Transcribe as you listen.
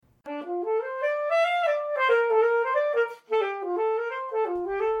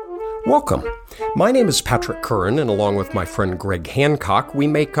Welcome. My name is Patrick Curran, and along with my friend Greg Hancock, we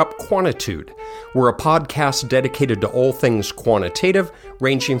make up Quantitude. We're a podcast dedicated to all things quantitative,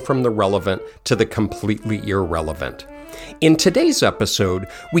 ranging from the relevant to the completely irrelevant. In today's episode,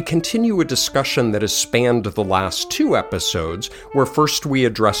 we continue a discussion that has spanned the last two episodes, where first we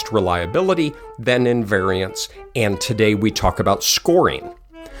addressed reliability, then invariance, and today we talk about scoring.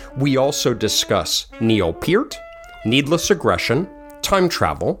 We also discuss Neil Peart, needless aggression, time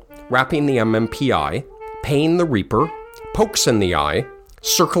travel, wrapping the MMPI, paying the reaper, pokes in the eye,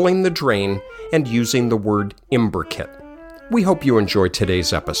 circling the drain, and using the word imbricate. We hope you enjoy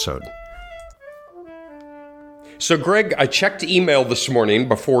today's episode. So, Greg, I checked email this morning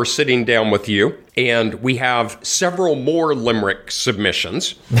before sitting down with you, and we have several more limerick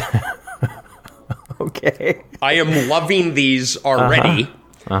submissions. Okay. I am loving these already.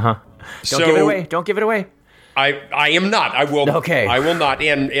 Don't give it away. Don't give it away. I am not. I will. Okay. I will not.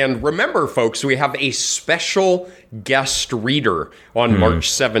 And remember, folks, we have a special guest reader on March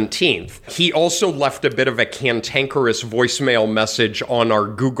 17th. He also left a bit of a cantankerous voicemail message on our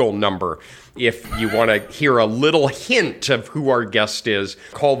Google number. If you want to hear a little hint of who our guest is,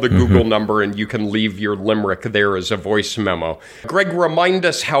 call the Google number and you can leave your limerick there as a voice memo. Greg, remind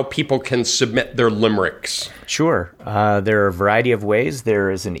us how people can submit their limericks. Sure. There are a variety of ways. There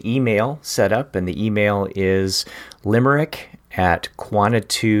is an email set up, and the email is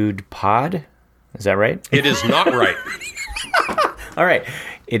limerick@quantitudepod. Is that right? It is not right. All right.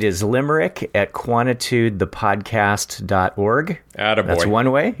 It is limerick@quantitudethepodcast.org. Attaboy. That's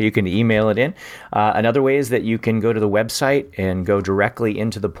one way. You can email it in. Another way is that you can go to the website and go directly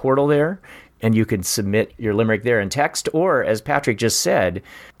into the portal there, and you can submit your limerick there in text, or, as Patrick just said,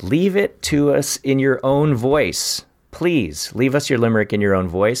 leave it to us in your own voice. Please leave us your limerick in your own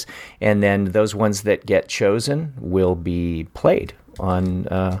voice, and then those ones that get chosen will be played on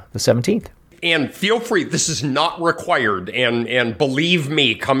the 17th. And feel free, this is not required, and believe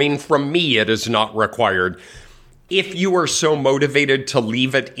me, coming from me, it is not required. If you are so motivated to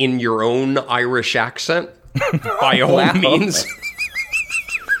leave it in your own Irish accent, by all means.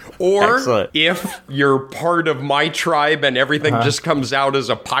 Or Excellent. if you're part of my tribe and everything just comes out as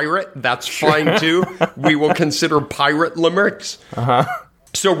a pirate, that's fine too. We will consider pirate limericks.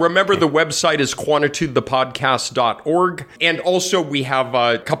 So remember, the website is quantitudethepodcast.org. And also we have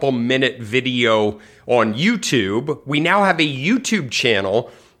a couple-minute video on YouTube. We now have a YouTube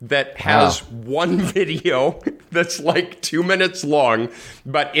channel that has one video that's like 2 minutes long.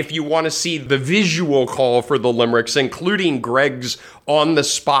 But if you want to see the visual call for the limericks, including Greg's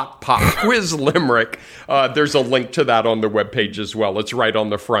on-the-spot pop quiz limerick, there's a link to that on the webpage as well. It's right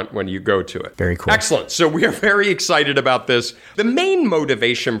on the front when you go to it. Very cool. Excellent. So we are very excited about this. The main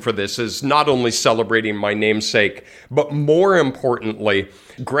motivation for this is not only celebrating my namesake, but more importantly,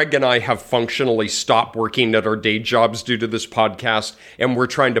 Greg and I have functionally stopped working at our day jobs due to this podcast, and we're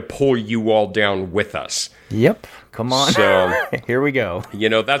trying to pull you all down with us. Yep. Come on. So here we go. You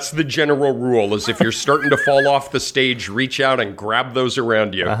know, that's the general rule, is if you're starting to fall off the stage, reach out and grab those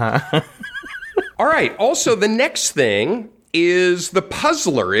around you. All right. Also, the next thing is the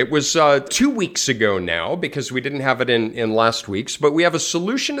puzzler. It was 2 weeks ago now, because we didn't have it in last week's, but we have a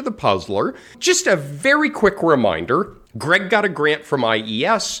solution to the puzzler. Just a very quick reminder. Greg got a grant from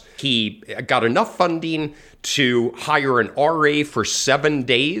IES. He got enough funding to hire an RA for 7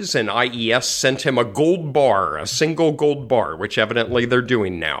 days, and IES sent him a gold bar, a single gold bar, which evidently they're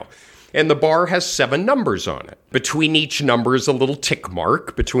doing now. And the bar has 7 numbers on it. Between each number is a little tick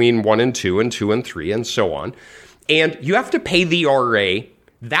mark, between 1 and 2 and 2 and 3, and so on. And you have to pay the RA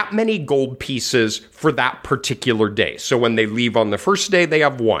that many gold pieces for that particular day. So when they leave on the first day, they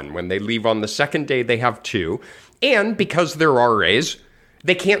have 1. When they leave on the second day, they have 2. And because they're RAs,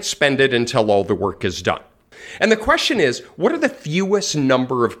 they can't spend it until all the work is done. And the question is, what are the fewest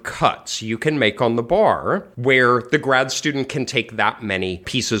number of cuts you can make on the bar where the grad student can take that many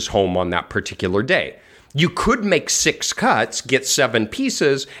pieces home on that particular day? You could make 6 cuts, get 7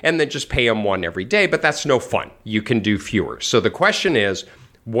 pieces, and then just pay them 1 every day, but that's no fun. You can do fewer. So the question is,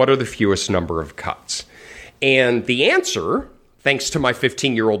 what are the fewest number of cuts? And the answer, thanks to my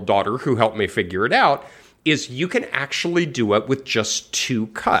 15-year-old daughter who helped me figure it out, is you can actually do it with just 2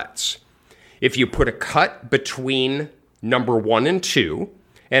 cuts. If you put a cut between number 1 and 2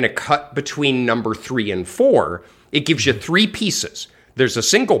 and a cut between number 3 and 4, it gives you 3 pieces. There's a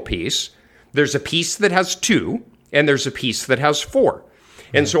single piece, there's a piece that has 2, and there's a piece that has 4.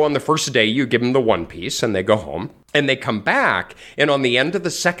 And so on the first day, you give them the 1 piece and they go home and they come back. And on the end of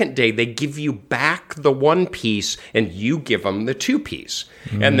the second day, they give you back the 1 piece and you give them the 2 piece.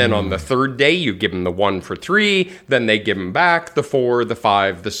 And then on the third day, you give them the 1 for 3. Then they give them back the 4, the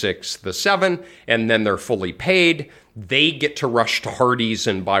 5, the 6, the 7. And then they're fully paid. They get to rush to Hardee's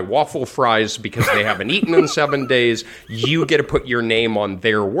and buy waffle fries because they haven't eaten in 7 days. You get to put your name on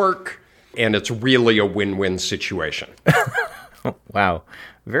their work, and it's really a win-win situation. Wow.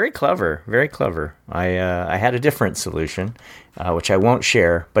 Very clever. Very clever. I had a different solution, which I won't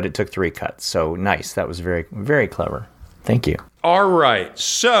share, but it took 3 cuts. So nice. That was very, very clever. Thank you. All right.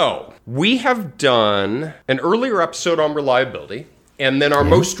 So we have done an earlier episode on reliability, and then our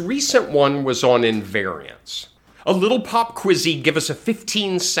most recent one was on invariance. A little pop quizzy, give us a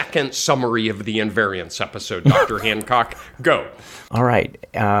 15-second summary of the invariance episode, Dr. Hancock. Go. All right.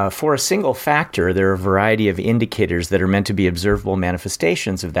 For a single factor, there are a variety of indicators that are meant to be observable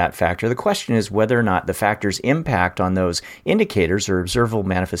manifestations of that factor. The question is whether or not the factor's impact on those indicators or observable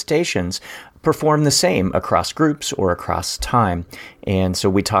manifestations perform the same across groups or across time. And so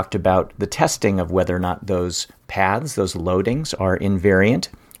we talked about the testing of whether or not those paths, those loadings, are invariant,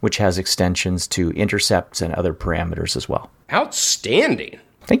 which has extensions to intercepts and other parameters as well. Outstanding.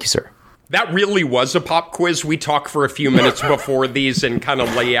 Thank you, sir. That really was a pop quiz. We talked for a few minutes before these and kind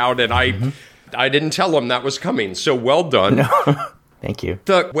of lay out, and I didn't tell them that was coming. So well done. No. Thank you.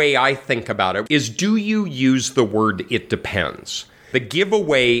 The way I think about it is, do you use the word "it depends"? The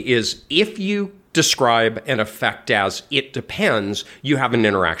giveaway is if you describe an effect as "it depends," you have an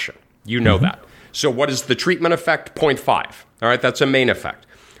interaction. You know that. So what is the treatment effect? 0.5. All right, that's a main effect.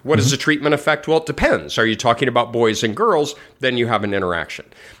 What is the treatment effect? Well, it depends. Are you talking about boys and girls? Then you have an interaction.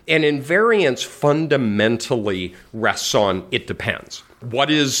 And invariance fundamentally rests on it depends. What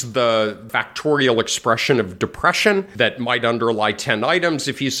is the factorial expression of depression that might underlie 10 items?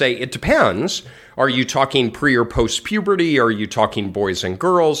 If you say it depends, are you talking pre or post puberty? Are you talking boys and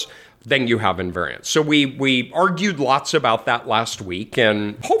girls? Then you have invariance. So we argued lots about that last week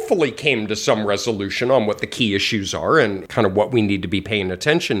and hopefully came to some resolution on what the key issues are and kind of what we need to be paying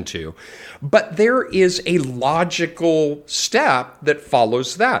attention to. But there is a logical step that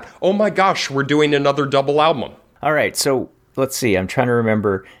follows that. Oh my gosh, we're doing another double album. All right, so let's see. I'm trying to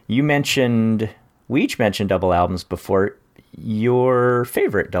remember. We each mentioned double albums before. Your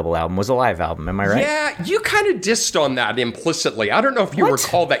favorite double album was a live album, am I right? Yeah, you kind of dissed on that implicitly. I don't know if you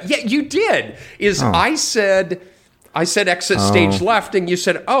recall that. Yeah, you did. I said Exit Stage Left, and you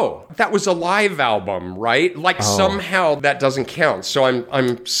said, oh, that was a live album, right? Like somehow that doesn't count. So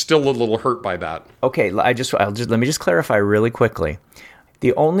I'm still a little hurt by that. Okay, let me just clarify really quickly.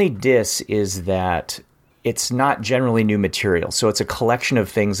 The only diss is that it's not generally new material. So it's a collection of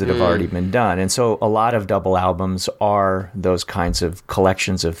things that have already been done. And so a lot of double albums are those kinds of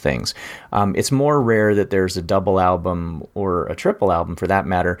collections of things. It's more rare that there's a double album or a triple album, for that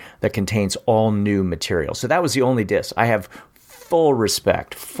matter, that contains all new material. So that was the only diss. I have full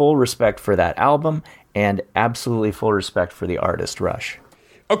respect for that album and absolutely full respect for the artist Rush.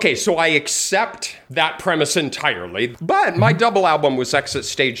 Okay, so I accept that premise entirely, but my double album was Exit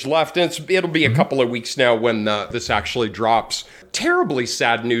Stage Left, and it'll be a couple of weeks now when this actually drops. Terribly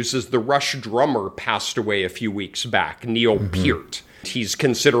sad news is the Rush drummer passed away a few weeks back, Neil Peart. He's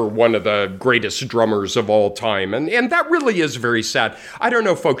considered one of the greatest drummers of all time, and that really is very sad. I don't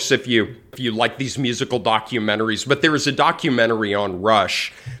know, folks, if you like these musical documentaries, but there is a documentary on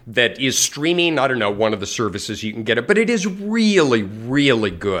Rush that is streaming. I don't know, one of the services you can get it, but it is really,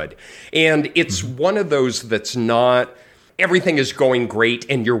 really good. And it's one of those that's not everything is going great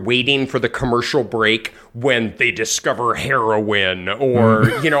and you're waiting for the commercial break when they discover heroin or,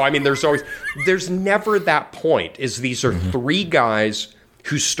 there's never that point. These are 3 guys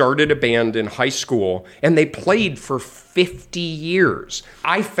who started a band in high school and they played for 50 years.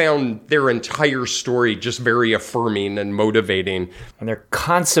 I found their entire story just very affirming and motivating. And they're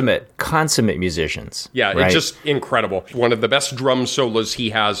consummate musicians. Yeah, right? It's just incredible. One of the best drum solos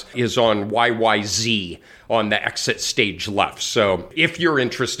he has is on YYZ on the Exit Stage Left. So if you're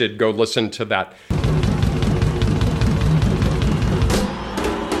interested, go listen to that.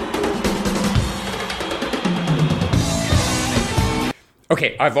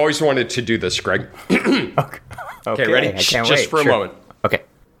 Okay, I've always wanted to do this, Greg. Okay, ready? I can't Just wait. for a moment. Okay.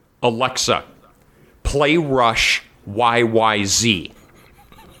 Alexa, play Rush YYZ.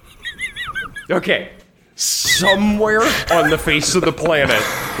 Okay. Somewhere on the face of the planet,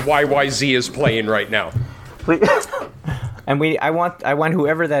 YYZ is playing right now. And I want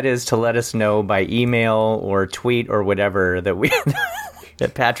whoever that is to let us know by email or tweet or whatever that we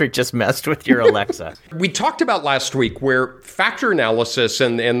that Patrick just messed with your Alexa. We talked about last week where factor analysis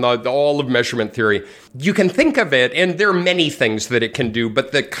and the all of measurement theory, you can think of it, and there are many things that it can do,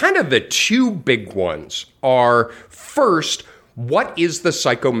 but the kind of the two big ones are, first, what is the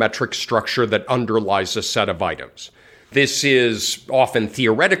psychometric structure that underlies a set of items? This is often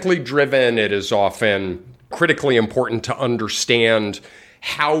theoretically driven. It is often critically important to understand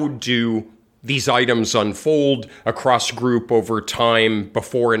how do these items unfold across group over time,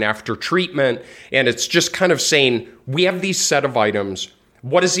 before and after treatment. And it's just kind of saying, we have these set of items.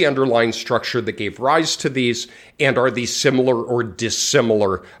 What is the underlying structure that gave rise to these? And are these similar or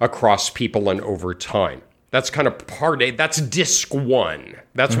dissimilar across people and over time? That's kind of part A. That's disc one.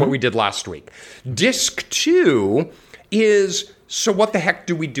 That's what we did last week. Disc two is, so what the heck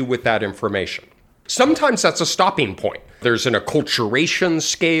do we do with that information? Sometimes that's a stopping point. There's an acculturation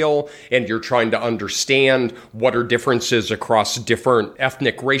scale, and you're trying to understand what are differences across different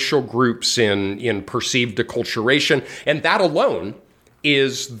ethnic racial groups in perceived acculturation, and that alone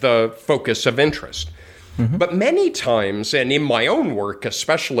is the focus of interest. But many times, and in my own work,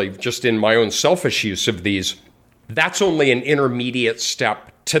 especially just in my own selfish use of these, that's only an intermediate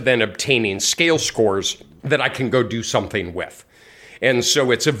step to then obtaining scale scores that I can go do something with. And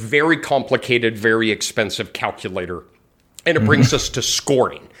so it's a very complicated, very expensive calculator. And it brings us to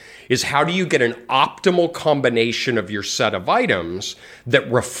scoring, is how do you get an optimal combination of your set of items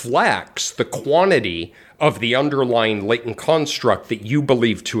that reflects the quantity of the underlying latent construct that you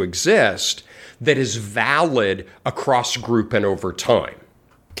believe to exist that is valid across group and over time.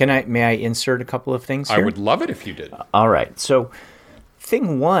 May I insert a couple of things here? I would love it if you did. All right. So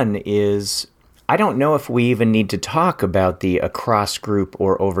thing one is, I don't know if we even need to talk about the across group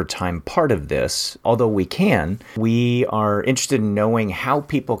or over time part of this, although we can. We are interested in knowing how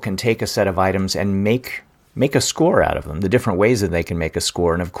people can take a set of items and make a score out of them, the different ways that they can make a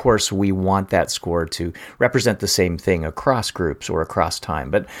score. And of course, we want that score to represent the same thing across groups or across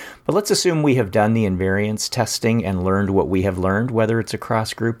time. But let's assume we have done the invariance testing and learned what we have learned, whether it's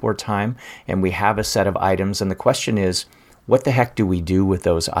across group or time, and we have a set of items. And the question is, what the heck do we do with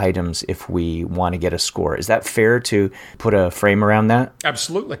those items if we want to get a score? Is that fair to put a frame around that?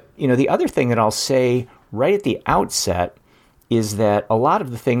 Absolutely. The other thing that I'll say right at the outset is that a lot of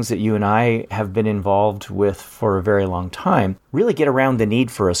the things that you and I have been involved with for a very long time really get around the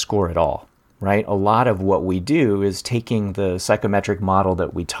need for a score at all, right? A lot of what we do is taking the psychometric model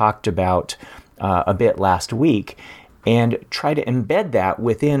that we talked about a bit last week and try to embed that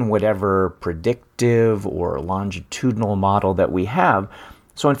within whatever predictive or longitudinal model that we have.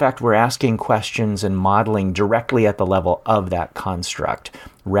 So in fact, we're asking questions and modeling directly at the level of that construct,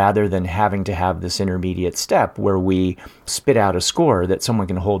 rather than having to have this intermediate step where we spit out a score that someone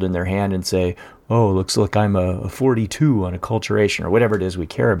can hold in their hand and say, oh, looks like I'm a 42 on acculturation, or whatever it is we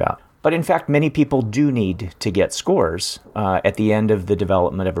care about. But in fact, many people do need to get scores at the end of the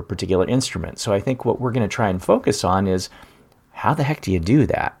development of a particular instrument. So I think what we're going to try and focus on is, how the heck do you do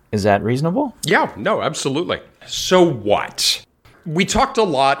that? Is that reasonable? Yeah, no, absolutely. So what? We talked a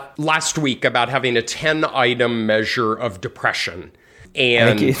lot last week about having a 10-item measure of depression.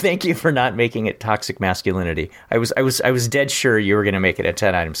 And Thank you for not making it toxic masculinity. I was dead sure you were going to make it a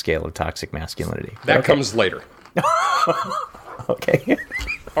 10-item scale of toxic masculinity. That comes later. Okay.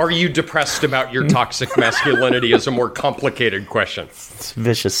 Are you depressed about your toxic masculinity is a more complicated question. It's a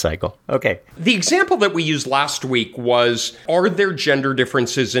vicious cycle. Okay. The example that we used last week was, are there gender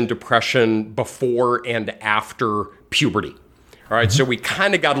differences in depression before and after puberty? All right, so we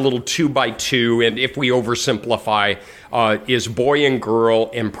kind of got a little 2x2, and if we oversimplify, is boy and girl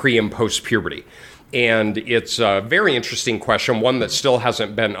and pre and post puberty. And it's a very interesting question, one that still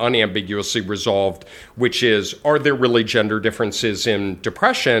hasn't been unambiguously resolved, which is, are there really gender differences in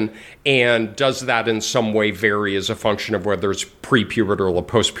depression? And does that in some way vary as a function of whether it's pre-pubertal or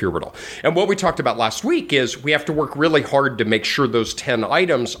post-pubertal? And what we talked about last week is we have to work really hard to make sure those 10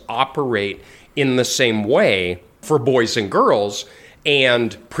 items operate in the same way for boys and girls,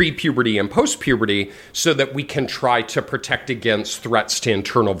 and pre-puberty and post-puberty, so that we can try to protect against threats to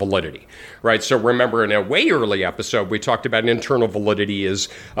internal validity, right? So remember, in a way early episode, we talked about internal validity is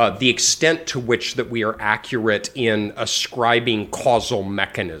the extent to which that we are accurate in ascribing causal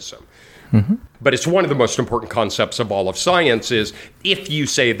mechanism. But it's one of the most important concepts of all of science is, if you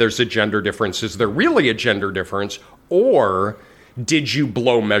say there's a gender difference, is there really a gender difference, or did you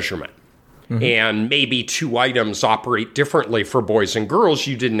blow measurement? And maybe 2 items operate differently for boys and girls.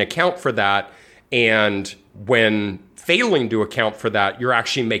 You didn't account for that. And when failing to account for that, you're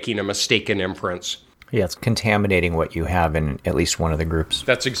actually making a mistaken inference. Yeah, it's contaminating what you have in at least one of the groups.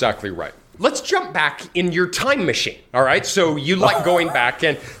 That's exactly right. Let's jump back in your time machine, all right? So you like going back,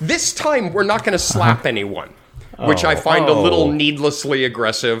 and this time we're not going to slap anyone, which I find a little needlessly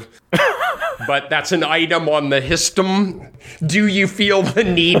aggressive. But that's an item on the histum. Do you feel the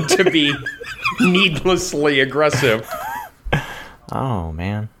need to be needlessly aggressive? Oh,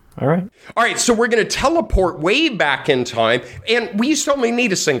 man. All right. All right, so we're going to teleport way back in time, and we used to only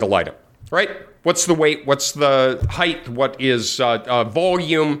need a single item, right? What's the weight? What's the height? What is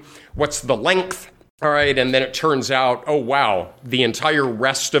volume? What's the length? All right, and then it turns out, oh, wow, the entire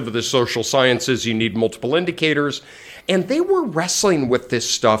rest of the social sciences, you need multiple indicators. And they were wrestling with this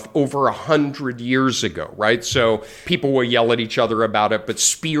stuff over 100 years ago, right? So people will yell at each other about it, but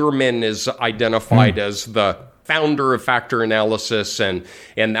Spearman is identified as the founder of factor analysis, and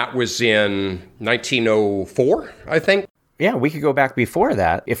that was in 1904, I think. Yeah, we could go back before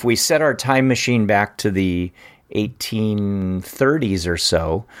that. If we set our time machine back to the 1830s or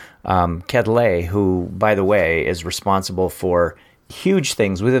so, Quetelet, who, by the way, is responsible for huge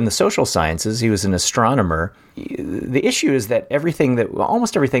things within the social sciences. He was an astronomer. The issue is that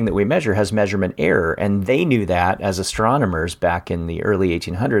almost everything that we measure has measurement error, and they knew that as astronomers back in the early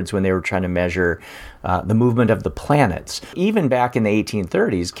 1800s when they were trying to measure the movement of the planets. Even back in the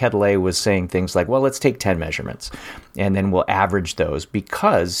 1830s, Quetelet was saying things like, well, let's take 10 measurements, and then we'll average those,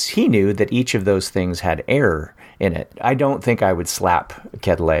 because he knew that each of those things had error in it. I don't think I would slap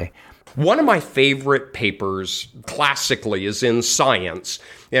Quetelet. One of my favorite papers, classically, is in Science,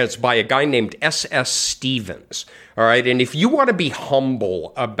 and it's by a guy named S.S. Stevens. All right, and if you want to be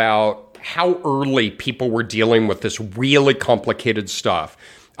humble about how early people were dealing with this really complicated stuff,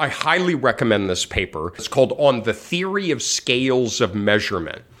 I highly recommend this paper. It's called On the Theory of Scales of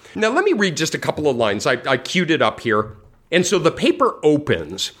Measurement. Now, let me read just a couple of lines. I queued it up here. And so the paper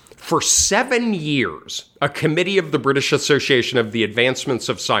opens, for 7 years, a committee of the British Association of the Advancements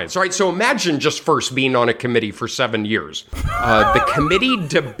of Science. All right, so imagine just first being on a committee for 7 years. The committee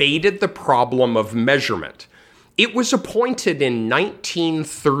debated the problem of measurement. It was appointed in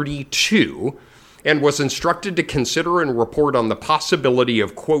 1932 and was instructed to consider and report on the possibility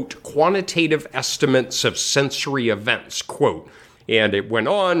of, quote, quantitative estimates of sensory events, quote. And it went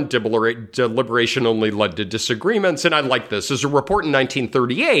on, deliberation only led to disagreements, and I like this. As a report in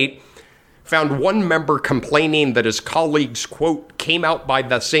 1938 found one member complaining that his colleagues, quote, came out by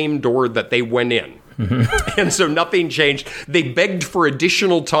the same door that they went in. And so nothing changed. They begged for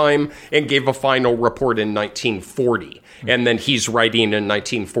additional time and gave a final report in 1940. And then he's writing in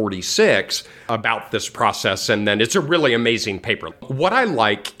 1946 about this process, and then it's a really amazing paper. What I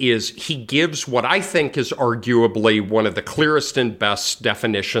like is he gives what I think is arguably one of the clearest and best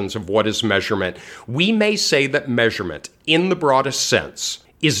definitions of what is measurement. We may say that measurement, in the broadest sense,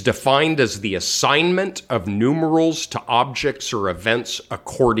 is defined as the assignment of numerals to objects or events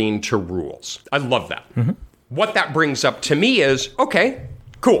according to rules. I love that. Mm-hmm. What that brings up to me is, okay,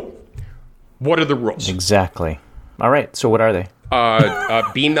 cool. What are the rules? Exactly. All right, so what are they?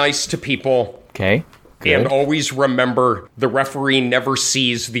 Be nice to people. Okay, good. And always remember the referee never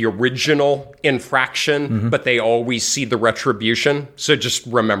sees the original infraction, but they always see the retribution. So just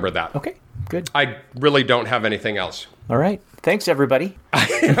remember that. Okay, good. I really don't have anything else. All right. Thanks, everybody. All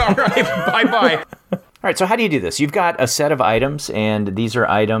right, bye-bye. All right, so how do you do this? You've got a set of items, and these are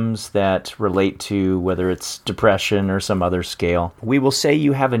items that relate to whether it's depression or some other scale. We will say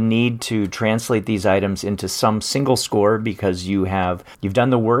you have a need to translate these items into some single score because you've done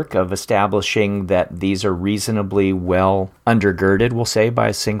the work of establishing that these are reasonably well undergirded, we'll say, by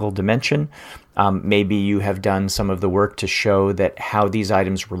a single dimension. Maybe you have done some of the work to show that how these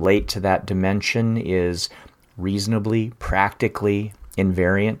items relate to that dimension is reasonably, practically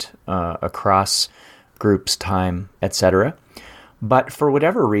invariant across groups, time, etc. But for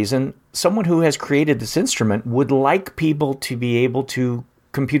whatever reason, someone who has created this instrument would like people to be able to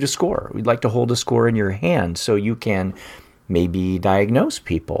compute a score. We'd like to hold a score in your hand so you can maybe diagnose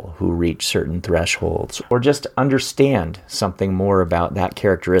people who reach certain thresholds or just understand something more about that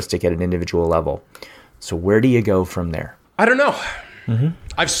characteristic at an individual level. So where do you go from there? I don't know. Mm-hmm.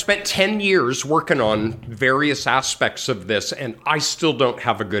 I've spent 10 years working on various aspects of this, and I still don't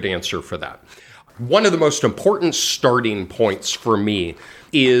have a good answer for that. One of the most important starting points for me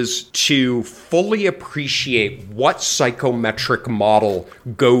is to fully appreciate what psychometric model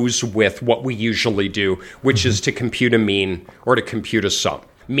goes with what we usually do, which is to compute a mean or to compute a sum.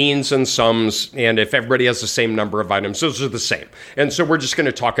 Means and sums, and if everybody has the same number of items, those are the same. And so we're just going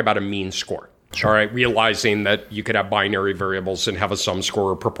to talk about a mean score. Sure. All right, realizing that you could have binary variables and have a sum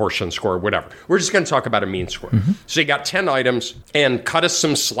score or proportion score or whatever. We're just going to talk about a mean score. So you got 10 items, and cut us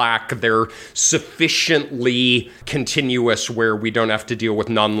some slack. They're sufficiently continuous where we don't have to deal with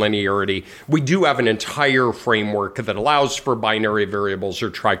nonlinearity. We do have an entire framework that allows for binary variables or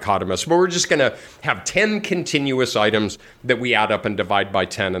trichotomous, but we're just going to have 10 continuous items that we add up and divide by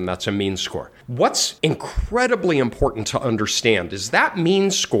 10, and that's a mean score. What's incredibly important to understand is that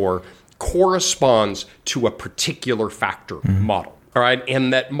mean score corresponds to a particular factor model. All right.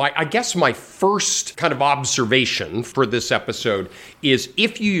 And that I guess my first kind of observation for this episode is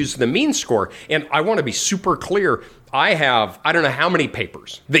if you use the mean score, and I want to be super clear, I don't know how many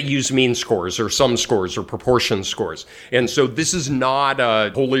papers that use mean scores or sum scores or proportion scores. And so this is not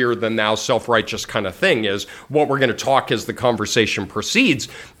a holier than thou self-righteous kind of thing. Is what we're going to talk as the conversation proceeds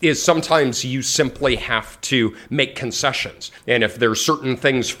is sometimes you simply have to make concessions. And if there's certain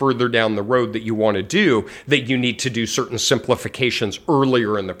things further down the road that you want to do, that you need to do certain simplifications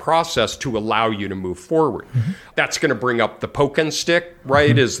earlier in the process to allow you to move forward. That's going to bring up the poke and stick,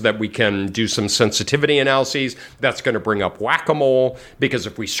 right? Is that we can do some sensitivity analyses. That's going to bring up whack-a-mole, because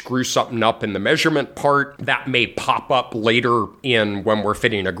if we screw something up in the measurement part, that may pop up later in when we're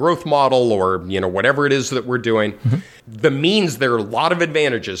fitting a growth model or, whatever it is that we're doing. The means, there are a lot of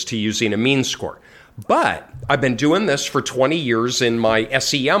advantages to using a mean score. But I've been doing this for 20 years in my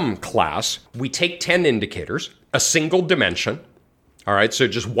SEM class. We take 10 indicators, a single dimension. All right, so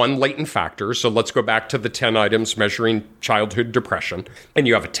just one latent factor. So let's go back to the 10 items measuring childhood depression. And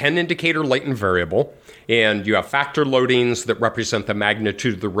you have a 10 indicator latent variable, and you have factor loadings that represent the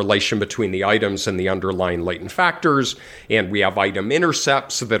magnitude of the relation between the items and the underlying latent factors. And we have item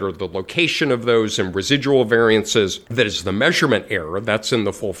intercepts that are the location of those, and residual variances that is the measurement error. That's in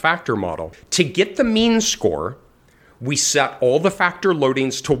the full factor model. To get the mean score, we set all the factor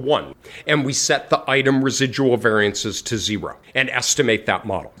loadings to 1, and we set the item residual variances to 0 and estimate that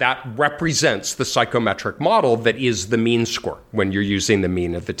model. That represents the psychometric model that is the mean score when you're using the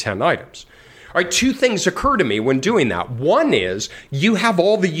mean of the 10 items. All right, two things occur to me when doing that. One is you have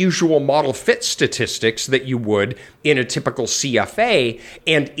all the usual model fit statistics that you would in a typical CFA,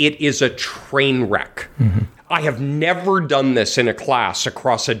 and it is a train wreck. I have never done this in a class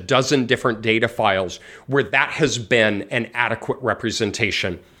across a dozen different data files where that has been an adequate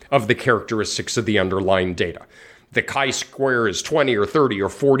representation of the characteristics of the underlying data. The chi-square is 20 or 30 or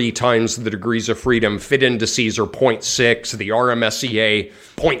 40 times the degrees of freedom. Fit indices are 0.6, the RMSEA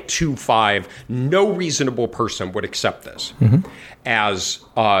 0.25. No reasonable person would accept this as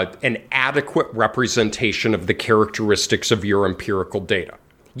an adequate representation of the characteristics of your empirical data.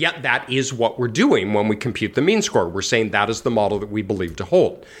 Yet that is what we're doing when we compute the mean score. We're saying that is the model that we believe to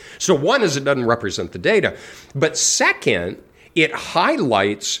hold. So one is it doesn't represent the data. But second, it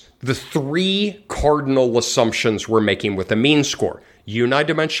highlights the 3 cardinal assumptions we're making with the mean score: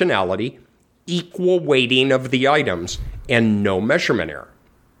 unidimensionality, equal weighting of the items, and no measurement error.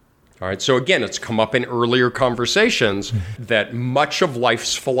 All right, so again, it's come up in earlier conversations that much of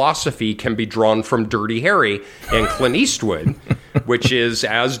life's philosophy can be drawn from Dirty Harry and Clint Eastwood, which is,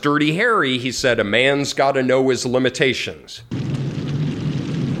 as Dirty Harry, he said, a man's got to know his limitations.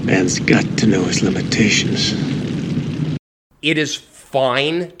 Man's got to know his limitations. It is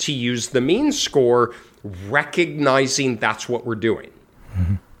fine to use the mean score, recognizing that's what we're doing.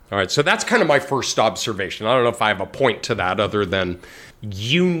 All right, so that's kind of my first observation. I don't know if I have a point to that other than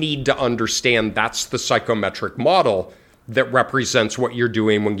you need to understand that's the psychometric model that represents what you're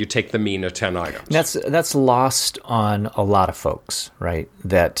doing when you take the mean of 10 items. That's lost on a lot of folks, right?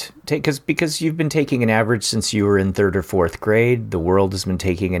 Because you've been taking an average since you were in 3rd or 4th grade. The world has been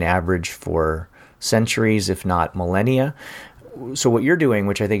taking an average for centuries, if not millennia. So what you're doing,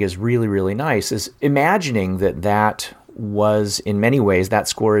 which I think is really, really nice, is imagining that was, in many ways, that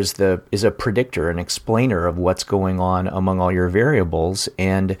score is a predictor, an explainer of what's going on among all your variables,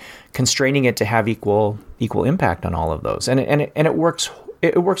 and constraining it to have equal impact on all of those. And it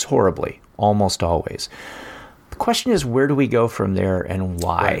works horribly almost always. The question is, where do we go from there and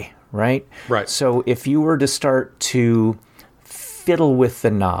why? Right. So if you were to start to fiddle with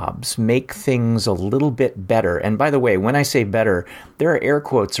the knobs, make things a little bit better. And by the way, when I say better, there are air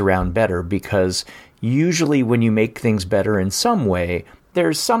quotes around better, because usually when you make things better in some way,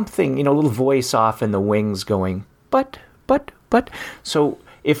 there's something, a little voice off in the wings going, but. So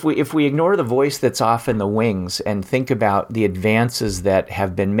if we ignore the voice that's off in the wings and think about the advances that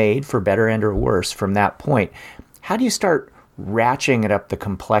have been made, for better and or worse, from that point, how do you start ratcheting it up the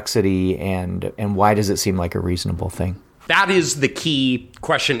complexity, and why does it seem like a reasonable thing? That is the key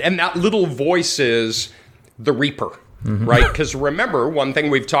question. And that little voice is the Reaper. right? Because remember, one thing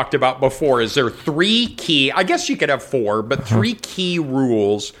we've talked about before is there are three key, I guess you could have four, but three key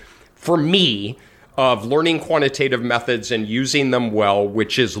rules for me of learning quantitative methods and using them well,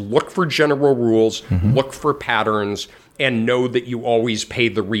 which is look for general rules, look for patterns, and know that you always pay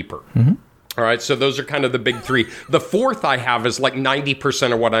the reaper. All right, so those are kind of the big three. The fourth I have is like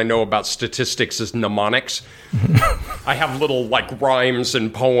 90% of what I know about statistics is mnemonics. I have little like rhymes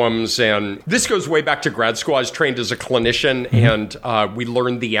and poems, and this goes way back to grad school. I was trained as a clinician, and we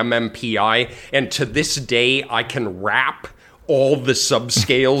learned the MMPI, and to this day, I can rap all the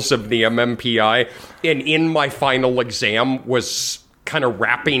subscales of the MMPI, and in my final exam was kind of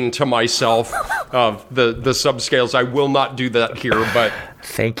rapping to myself of the subscales. I will not do that here, but...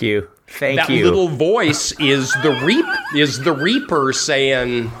 Thank you. That little voice is the Reaper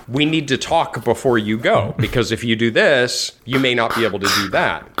saying, we need to talk before you go, because if you do this, you may not be able to do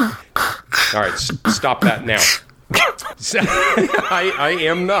that. All right, stop that now. So, I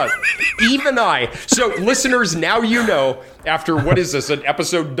am not. Even I. So, listeners, now you know, after, what is this, an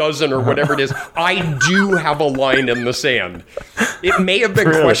episode dozen or whatever it is, I do have a line in the sand. It may have been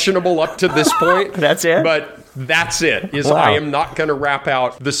questionable up to this point. That's it? But that's it. I am not going to rap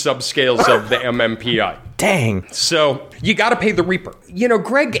out the subscales of the MMPI. Dang. So you got to pay the reaper. You know,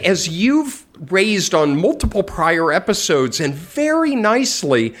 Greg, as you've raised on multiple prior episodes, and very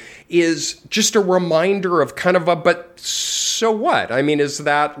nicely, is just a reminder of kind of a, but so what? I mean, is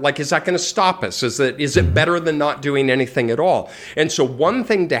that going to stop us? Is it better than not doing anything at all? And so one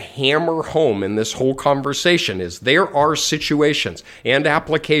thing to hammer home in this whole conversation is there are situations and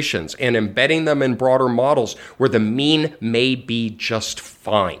applications and embedding them in broader models where the mean may be just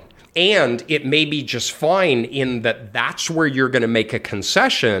fine. And it may be just fine in that that's where you're going to make a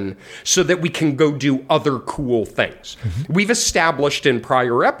concession so that we can go do other cool things. We've established in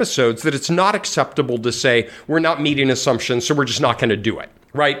prior episodes that it's not acceptable to say we're not meeting assumptions, so we're just not going to do it.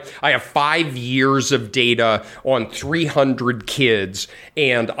 Right? I have 5 years of data on 300 kids,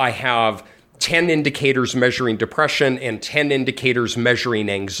 and I have 10 indicators measuring depression and 10 indicators measuring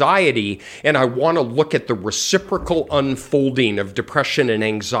anxiety, and I want to look at the reciprocal unfolding of depression and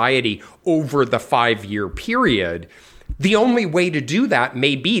anxiety over the 5-year period. The only way to do that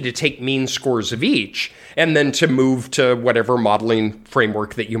may be to take mean scores of each and then to move to whatever modeling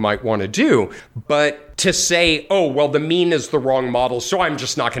framework that you might want to do. But to say, oh, well, the mean is the wrong model, so I'm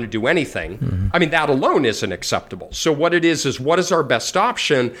just not going to do anything. I mean, that alone isn't acceptable. So what it is what is our best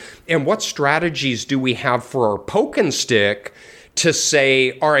option, and what strategies do we have for our poke and stick to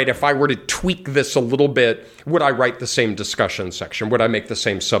say, all right, if I were to tweak this a little bit, would I write the same discussion section? Would I make the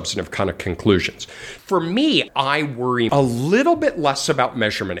same substantive kind of conclusions? For me, I worry a little bit less about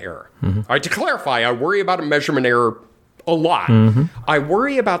measurement error. All right, to clarify, I worry about a measurement error a lot. I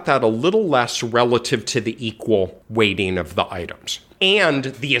worry about that a little less relative to the equal weighting of the items and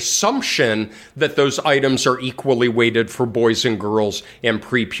the assumption that those items are equally weighted for boys and girls and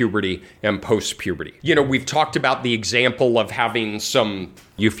pre-puberty and post-puberty. You know, we've talked about the example of having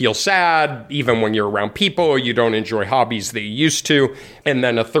you feel sad even when you're around people, or you don't enjoy hobbies that you used to. And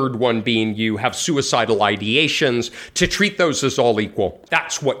then a third one being you have suicidal ideations. To treat those as all equal,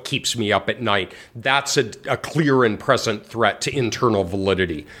 that's what keeps me up at night. That's a clear and present threat to internal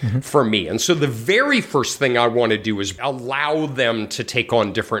validity for me. And so the very first thing I want to do is allow them to take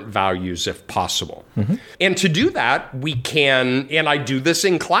on different values if possible. And to do that, we can, and I do this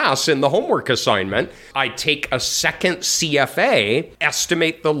in class in the homework assignment, I take a second CFA,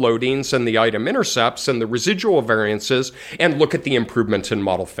 estimate the loadings and the item intercepts and the residual variances, and look at the improvement in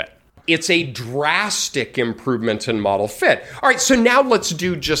model fit. It's a drastic improvement in model fit. All right, so now let's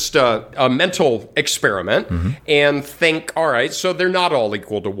do just a mental experiment and think, all right, so they're not all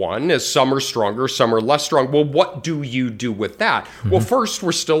equal to 1, as some are stronger, some are less strong. Well, what do you do with that? Well, first,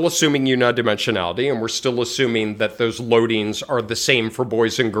 we're still assuming unidimensionality, and we're still assuming that those loadings are the same for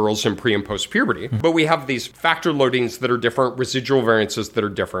boys and girls in pre and post puberty. But we have these factor loadings that are different, residual variances that are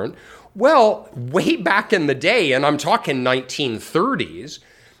different. Well, way back in the day, and I'm talking 1930s,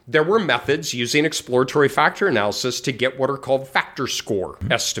 there were methods using exploratory factor analysis to get what are called factor score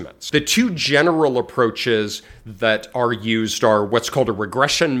estimates. The two general approaches that are used are what's called a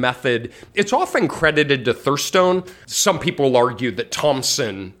regression method. It's often credited to Thurstone. Some people argue that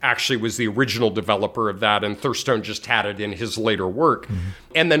Thomson actually was the original developer of that, and Thurstone just had it in his later work.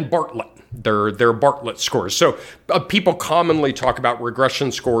 And then Bartlett. They're Bartlett scores. So people commonly talk about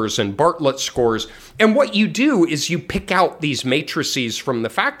regression scores and Bartlett scores. And what you do is you pick out these matrices from the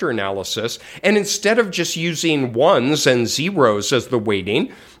factor analysis, and instead of just using 1s and 0s as the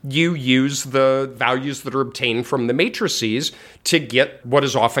weighting, you use the values that are obtained from the matrices to get what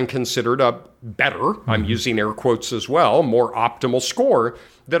is often considered a better, I'm using air quotes as well, more optimal score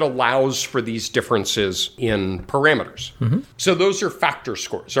that allows for these differences in parameters. So those are factor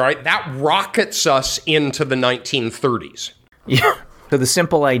scores, all right? That rockets us into the 1930s. Yeah. So the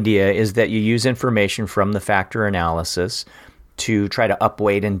simple idea is that you use information from the factor analysis to try to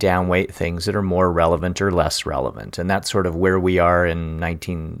upweight and downweight things that are more relevant or less relevant. And that's sort of where we are in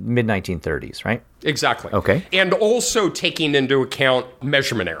mid-1930s, right? Exactly. Okay. And also taking into account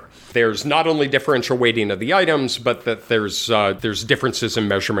measurement error. There's not only differential weighting of the items, but that there's differences in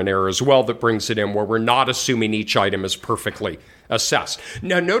measurement error as well that brings it in where we're not assuming each item is perfectly assessed.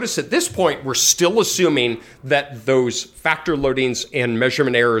 Now, notice at this point, we're still assuming that those factor loadings and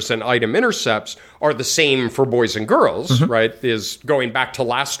measurement errors and item intercepts are the same for boys and girls, right? Is going back to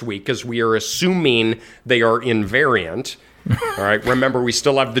last week, as we are assuming they are invariant. All right. Remember, we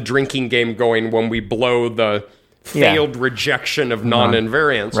still have the drinking game going when we blow the failed rejection of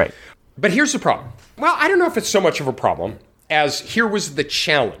non-invariance. Right. But here's the problem. Well, I don't know if it's so much of a problem as here was the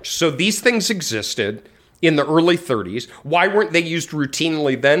challenge. So these things existed in the early 30s. Why weren't they used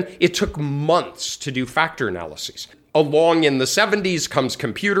routinely then? It took months to do factor analyses. Along in the 70s comes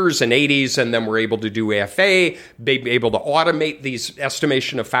computers and 80s, and then we're able to do AFA, be able to automate these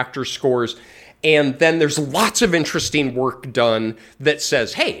estimation of factor scores. And then there's lots of interesting work done that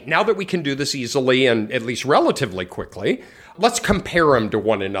says, hey, now that we can do this easily and at least relatively quickly, let's compare them to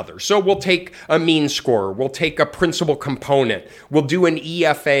one another. So we'll take a mean score, we'll take a principal component, we'll do an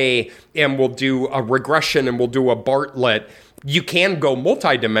EFA, and we'll do a regression, and we'll do a Bartlett. You can go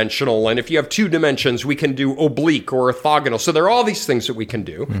multidimensional, and if you have 2 dimensions, we can do oblique or orthogonal. So there are all these things that we can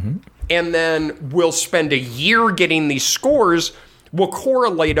do. And then we'll spend a year getting these scores. We'll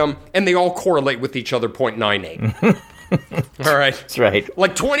correlate them, and they all correlate with each other 0.98. All right? That's right.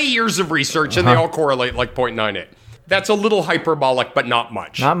 Like 20 years of research, and they all correlate like 0.98. That's a little hyperbolic, but not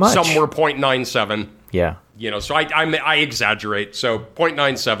much. Not much. Some were 0.97. Yeah. So I exaggerate. So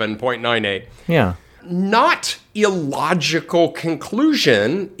 0.97, 0.98. Yeah. Not illogical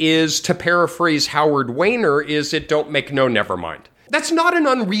conclusion is, to paraphrase Howard Weiner, is it don't make no never mind. That's not an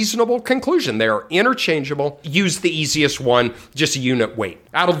unreasonable conclusion. They are interchangeable. Use the easiest one, just unit weight.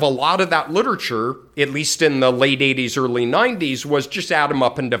 Out of a lot of that literature, at least in the late 80s, early 90s, was just add them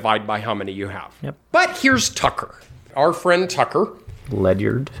up and divide by how many you have. Yep. But here's Tucker. Our friend Tucker.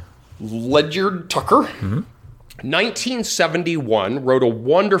 Ledyard Tucker. 1971, wrote a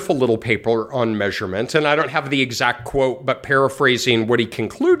wonderful little paper on measurement, and I don't have the exact quote, but paraphrasing what he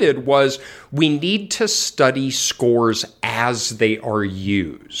concluded was, we need to study scores as they are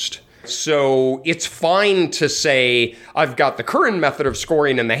used. So it's fine to say, I've got the Curran method of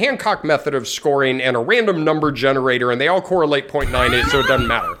scoring and the Hancock method of scoring and a random number generator, and they all correlate 0.98, so it doesn't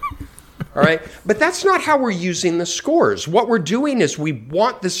matter. All right. But that's not how we're using the scores. What we're doing is we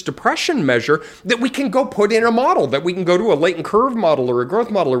want this depression measure that we can go put in a model, that we can go to a latent curve model or a growth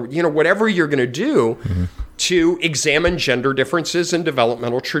model or, whatever you're going to do to examine gender differences and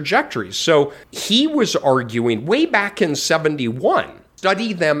developmental trajectories. So he was arguing way back in 71,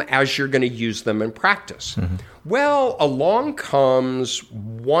 study them as you're going to use them in practice. Well, along comes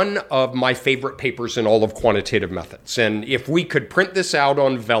one of my favorite papers in all of quantitative methods. And if we could print this out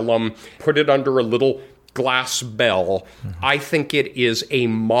on vellum, put it under a little glass bell, I think it is a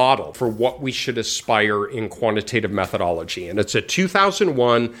model for what we should aspire in quantitative methodology. And it's a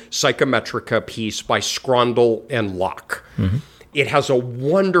 2001 Psychometrica piece by Schrondel and Locke. It has a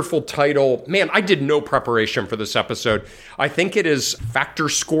wonderful title. Man, I did no preparation for this episode. I think it is factor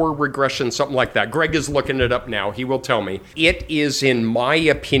score regression, something like that. Greg is looking it up now. He will tell me. It is, in my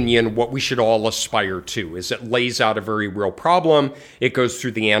opinion, what we should all aspire to, is it lays out a very real problem. It goes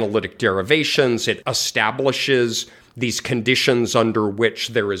through the analytic derivations. It establishes these conditions under which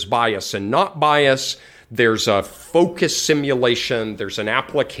there is bias and not bias. There's a focus simulation, there's an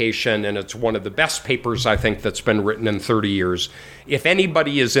application, and it's one of the best papers, I think, that's been written in 30 years. If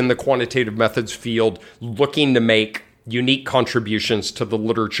anybody is in the quantitative methods field looking to make unique contributions to the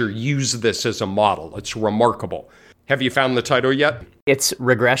literature, use this as a model. It's remarkable. Have you found the title yet? It's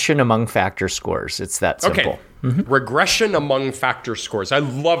Regression Among Factor Scores. It's that simple. Okay. Regression among factor scores. I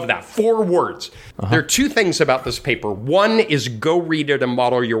love that. 4 words. There are 2 things about this paper. One is go read it and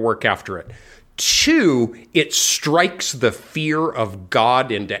model your work after it. 2, it strikes the fear of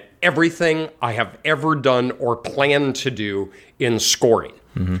God into everything I have ever done or plan to do in scoring,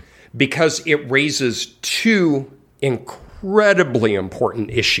 because it raises 2 incredibly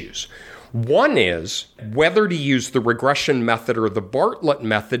important issues. One is whether to use the regression method or the Bartlett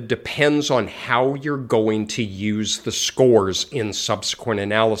method depends on how you're going to use the scores in subsequent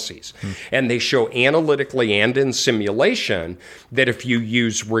analyses. And they show analytically and in simulation that if you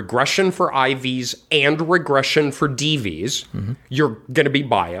use regression for IVs and regression for DVs, you're going to be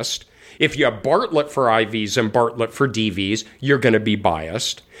biased. If you have Bartlett for IVs and Bartlett for DVs, you're going to be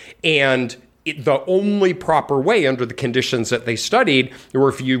biased. And the only proper way under the conditions that they studied were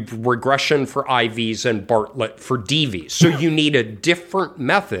if you regression for IVs and Bartlett for DVs. So you need a different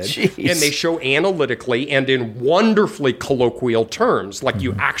method. Jeez. And they show analytically and in wonderfully colloquial terms, like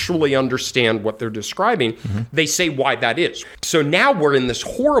you actually understand what they're describing. They say why that is. So now we're in this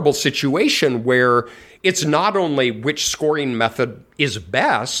horrible situation where it's not only which scoring method is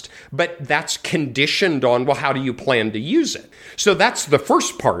best, but that's conditioned on, well, how do you plan to use it? So that's the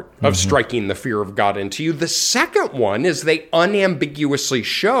first part of striking the fear of God into you. The second one is they unambiguously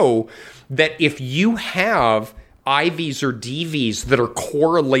show that if you have IVs or DVs that are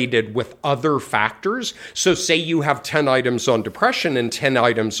correlated with other factors, so say you have 10 items on depression and 10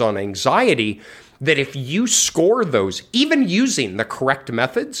 items on anxiety, that if you score those, even using the correct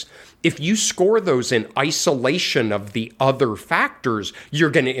methods, if you score those in isolation of the other factors,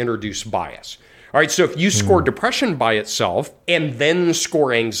 you're going to introduce bias. All right, so if you score depression by itself and then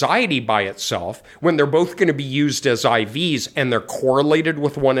score anxiety by itself, when they're both going to be used as IVs and they're correlated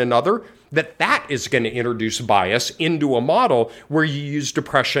with one another, that is going to introduce bias into a model where you use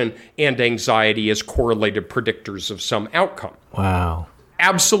depression and anxiety as correlated predictors of some outcome. Wow.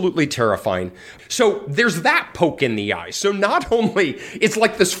 Absolutely terrifying. So there's that poke in the eye. So not only, it's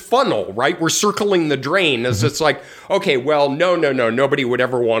like this funnel, right? We're circling the drain as it's like, okay, well, no, nobody would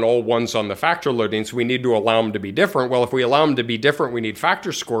ever want all ones on the factor loading, so we need to allow them to be different. Well, if we allow them to be different, we need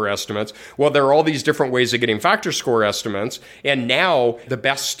factor score estimates. Well, there are all these different ways of getting factor score estimates, and now the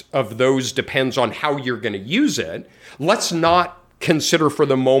best of those depends on how you're going to use it. Let's not consider for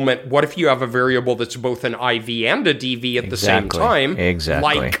the moment, what if you have a variable that's both an IV and a DV at the same time?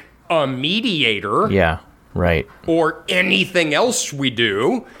 Exactly. Like a mediator. Yeah, right. Or anything else we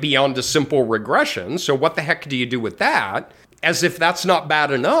do beyond a simple regression. So what the heck do you do with that? As if that's not bad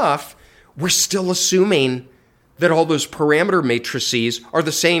enough, we're still assuming that all those parameter matrices are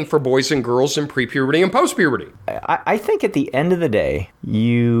the same for boys and girls in pre-puberty and post-puberty. I think at the end of the day,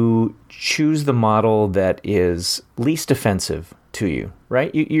 you choose the model that is least offensive to you,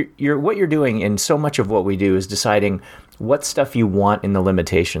 right? You're what you're doing in so much of what we do is deciding what stuff you want in the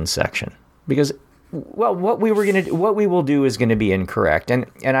limitations section. Because, well, what we will do is going to be incorrect. And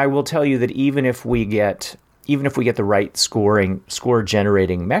I will tell you that even if we get the right score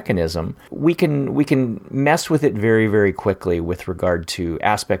generating mechanism, we can mess with it very, very quickly with regard to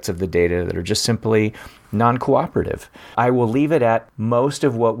aspects of the data that are just simply non-cooperative. I will leave it at most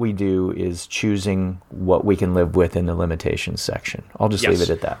of what we do is choosing what we can live with in the limitations section. I'll just leave it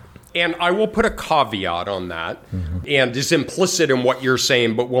at that. And I will put a caveat on that, and is implicit in what you're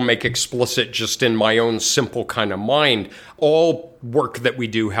saying, but will make explicit just in my own simple kind of mind. All work that we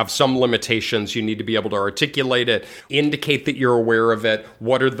do have some limitations. You need to be able to articulate it, indicate that you're aware of it,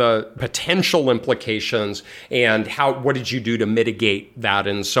 what are the potential implications, and what did you do to mitigate that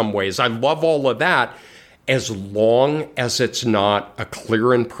in some ways. I love all of that, as long as it's not a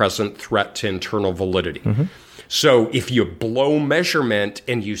clear and present threat to internal validity. So if you blow measurement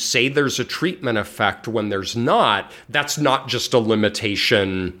and you say there's a treatment effect when there's not, that's not just a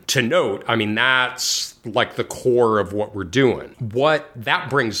limitation to note. I mean, that's like the core of what we're doing. What that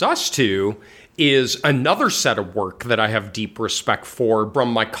brings us to is another set of work that I have deep respect for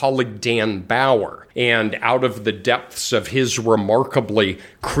from my colleague Dan Bauer. And out of the depths of his remarkably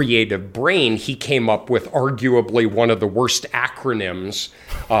creative brain, he came up with arguably one of the worst acronyms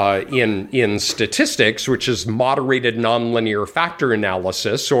in statistics, which is moderated nonlinear factor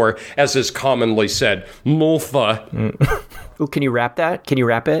analysis, or as is commonly said, MULFA. Ooh, can you rap that? Can you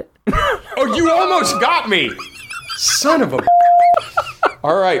rap it? Oh, you almost got me! Son of a...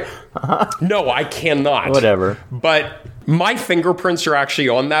 All right. No, I cannot. Whatever. But my fingerprints are actually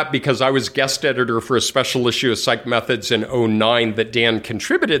on that because I was guest editor for a special issue of Psych Methods in 2009 that Dan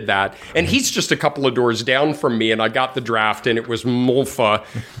contributed that. And he's just a couple of doors down from me, and I got the draft, and it was MULFA.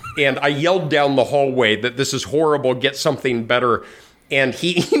 And I yelled down the hallway that this is horrible, get something better. And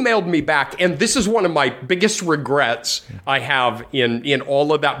he emailed me back, and this is one of my biggest regrets I have in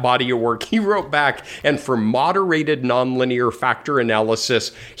all of that body of work. He wrote back, and for moderated nonlinear factor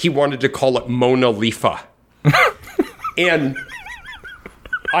analysis, he wanted to call it Mona Lifa. And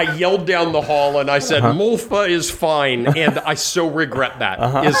I yelled down the hall, and I said, MULFA is fine, and I so regret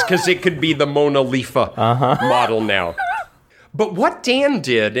that, is because it could be the Mona Lifa model now. But what Dan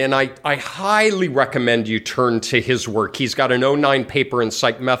did, and I highly recommend you turn to his work. He's got an '09 paper in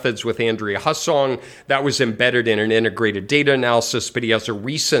Psych Methods with Andrea Hussong that was embedded in an integrated data analysis, but he has a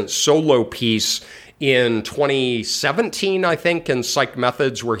recent solo piece in 2017, I think, in Psych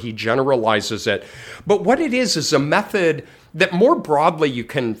Methods where he generalizes it. But what it is a method that more broadly you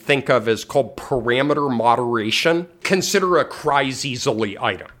can think of as called parameter moderation. Consider a cries easily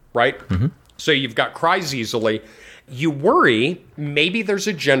item, right? Mm-hmm. So you've got cries easily. You worry maybe there's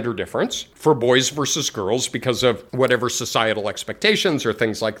a gender difference for boys versus girls because of whatever societal expectations or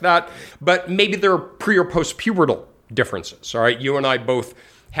things like that. But maybe there are pre or post-pubertal differences. All right. You and I both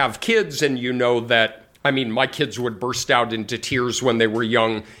have kids, and you know that, I mean, my kids would burst out into tears when they were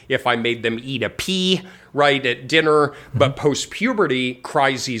young if I made them eat a pea, right, at dinner. But post-puberty,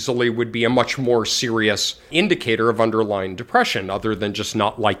 cries easily would be a much more serious indicator of underlying depression other than just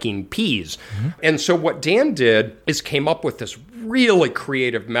not liking peas. Mm-hmm. And so what Dan did is came up with this really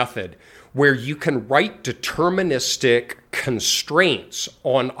creative method where you can write deterministic constraints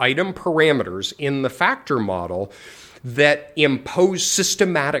on item parameters in the factor model that impose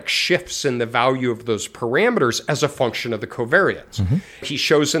systematic shifts in the value of those parameters as a function of the covariates. Mm-hmm. He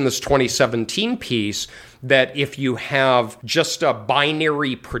shows in this 2017 piece that if you have just a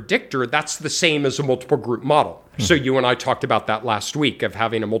binary predictor, that's the same as a multiple group model. Mm-hmm. So you and I talked about that last week of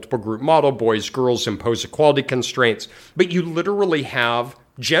having a multiple group model, boys, girls, impose equality constraints, but you literally have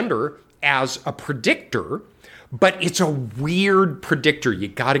gender as a predictor, but it's a weird predictor. You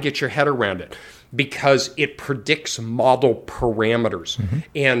got to get your head around it, because it predicts model parameters. Mm-hmm.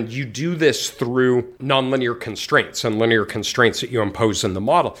 And you do this through nonlinear constraints and linear constraints that you impose in the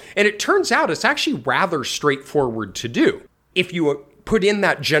model. And it turns out it's actually rather straightforward to do. If you put in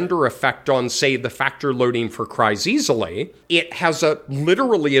that gender effect on, say, the factor loading for cries easily, it has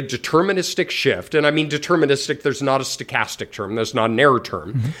literally a deterministic shift. And I mean deterministic, there's not a stochastic term, there's not an error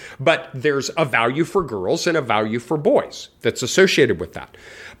term, mm-hmm. but there's a value for girls and a value for boys that's associated with that.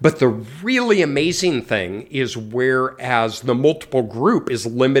 But the really amazing thing is, whereas the multiple group is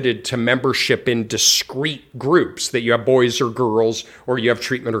limited to membership in discrete groups, that you have boys or girls, or you have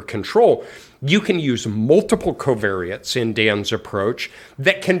treatment or control, you can use multiple covariates in Dan's approach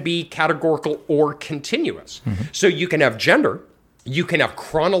that can be categorical or continuous. Mm-hmm. So you can have gender, you can have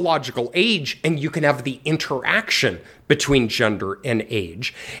chronological age, and you can have the interaction between gender and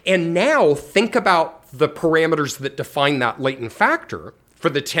age. And now think about the parameters that define that latent factor. For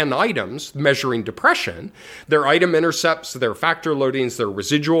the 10 items measuring depression, their item intercepts, their factor loadings, their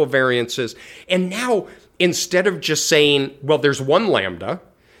residual variances. And now, instead of just saying, well, there's one lambda,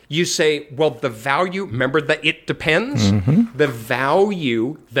 you say, well, the value, remember that it depends? Mm-hmm. The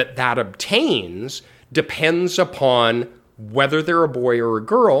value that obtains depends upon whether they're a boy or a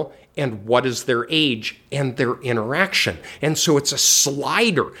girl, and what is their age and their interaction. And so it's a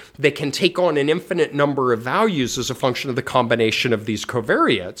slider that can take on an infinite number of values as a function of the combination of these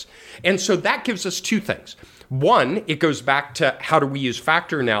covariates. And so that gives us two things. One, it goes back to how do we use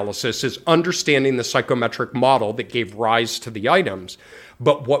factor analysis, is understanding the psychometric model that gave rise to the items.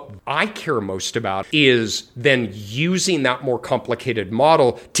 But what I care most about is then using that more complicated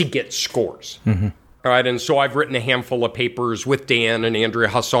model to get scores. Mm-hmm. All right, and so I've written a handful of papers with Dan and Andrea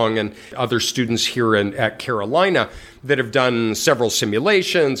Hussong and other students here at Carolina that have done several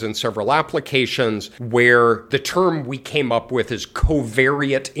simulations and several applications where the term we came up with is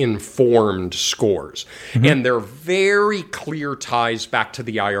covariate-informed scores. Mm-hmm. And they're very clear ties back to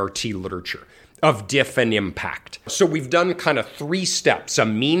the IRT literature of diff and impact. So we've done kind of 3 steps. A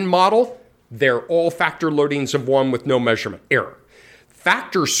mean model, they're all factor loadings of 1 with no measurement, error.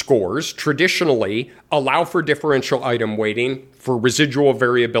 Factor scores traditionally allow for differential item weighting, for residual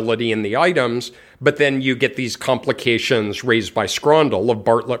variability in the items, but then you get these complications raised by Schrondel of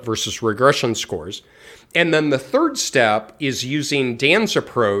Bartlett versus regression scores. And then the third step is using Dan's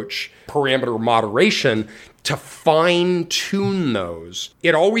approach, parameter moderation, to fine-tune those.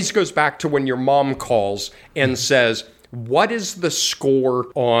 It always goes back to when your mom calls and says, what is the score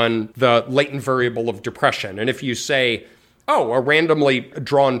on the latent variable of depression? And if you say, oh, a randomly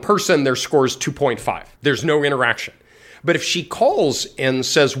drawn person, their score is 2.5. There's no interaction. But if she calls and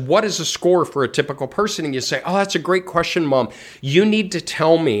says, what is a score for a typical person? And you say, oh, that's a great question, Mom. You need to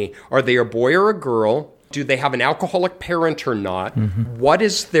tell me, are they a boy or a girl? Do they have an alcoholic parent or not? Mm-hmm. What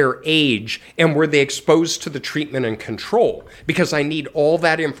is their age? And were they exposed to the treatment and control? Because I need all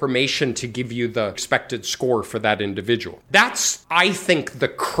that information to give you the expected score for that individual. That's, I think, the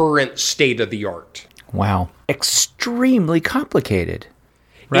current state of the art. Wow. Extremely complicated,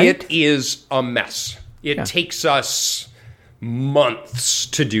 right? It is a mess. It takes us months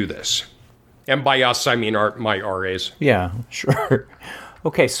to do this. And by us, I mean my RAs. Yeah, sure.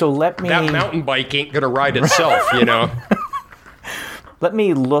 Okay, so let me... That mountain bike ain't going to ride itself, you know? Let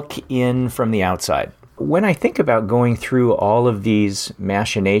me look in from the outside. When I think about going through all of these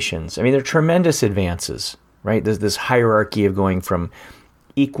machinations, I mean, they're tremendous advances, right? There's this hierarchy of going from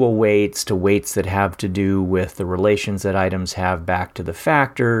equal weights to weights that have to do with the relations that items have back to the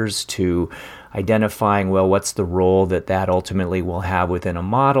factors, to identifying, well, what's the role that ultimately will have within a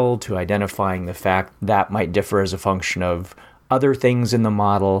model, to identifying the fact that might differ as a function of other things in the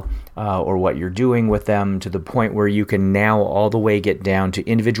model or what you're doing with them, to the point where you can now all the way get down to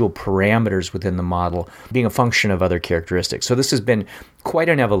individual parameters within the model being a function of other characteristics. So this has been quite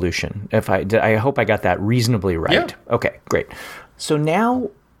an evolution. I hope I got that reasonably right. Yeah. Okay, great. So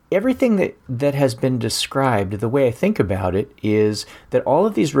now everything that has been described, the way I think about it is that all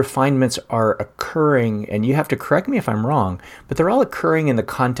of these refinements are occurring, and you have to correct me if I'm wrong, but they're all occurring in the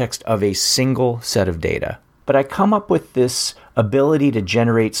context of a single set of data. But I come up with this ability to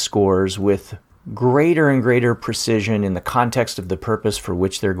generate scores with greater and greater precision in the context of the purpose for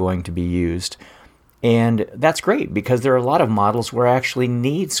which they're going to be used. And that's great, because there are a lot of models where I actually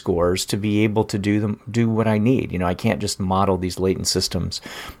need scores to be able to do what I need. You know, I can't just model these latent systems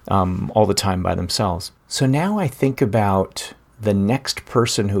all the time by themselves. So now I think about the next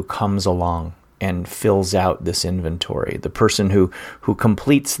person who comes along and fills out this inventory, the person who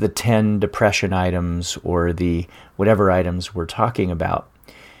completes the 10 depression items or the whatever items we're talking about.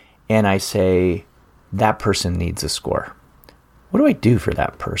 And I say, that person needs a score. What do I do for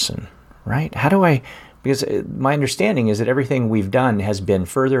that person? Right? Because my understanding is that everything we've done has been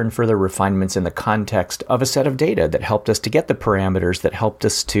further and further refinements in the context of a set of data that helped us to get the parameters, that helped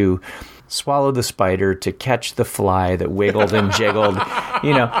us to swallow the spider, to catch the fly that wiggled and jiggled,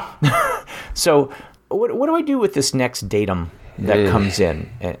 you know. So what do I do with this next datum that comes in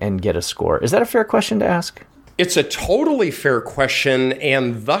and get a score? Is that a fair question to ask? It's a totally fair question,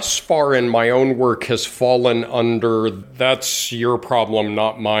 and thus far in my own work has fallen under, that's your problem,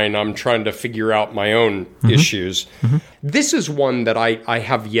 not mine. I'm trying to figure out my own issues. This is one that I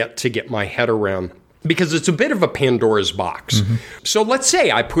have yet to get my head around, because it's a bit of a Pandora's box. So let's say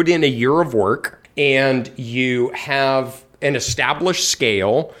I put in a year of work, and you have an established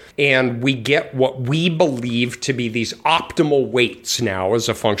scale, and we get what we believe to be these optimal weights now as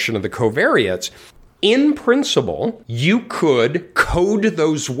a function of the covariates. In principle, you could code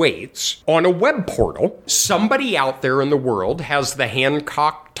those weights on a web portal. Somebody out there in the world has the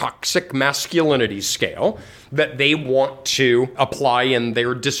Hancock Toxic Masculinity Scale that they want to apply in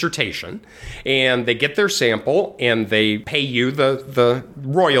their dissertation, and they get their sample and they pay you the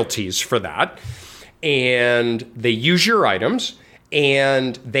royalties for that, and they use your items,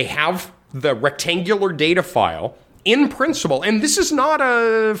 and they have the rectangular data file. In principle, and this is not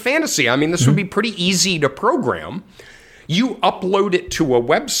a fantasy, I mean, this would be pretty easy to program. You upload it to a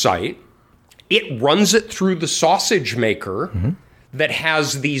website, it runs it through the sausage maker that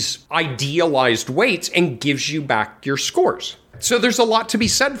has these idealized weights and gives you back your scores. So there's a lot to be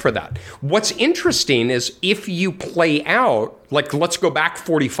said for that. What's interesting is if you play out, like let's go back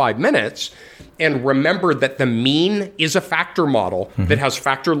 45 minutes and remember that the mean is a factor model that has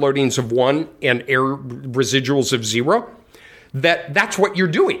factor loadings of 1 and error residuals of 0, that's what you're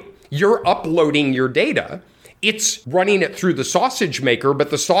doing. You're uploading your data. It's running it through the sausage maker,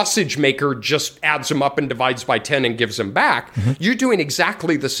 but the sausage maker just adds them up and divides by 10 and gives them back. You're doing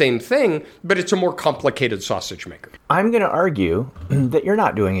exactly the same thing, but it's a more complicated sausage maker. I'm going to argue that you're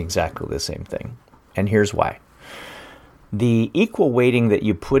not doing exactly the same thing. And here's why. The equal weighting that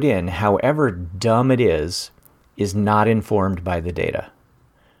you put in, however dumb it is not informed by the data.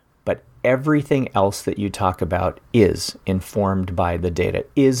 But everything else that you talk about is informed by the data,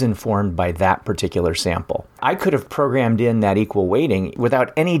 is informed by that particular sample. I could have programmed in that equal weighting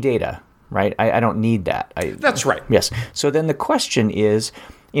without any data, right? I don't need that. That's right. Yes. So then the question is,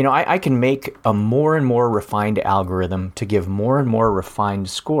 you know, I can make a more and more refined algorithm to give more and more refined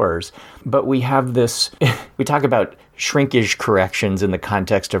scores, but we have this, we talk about shrinkage corrections in the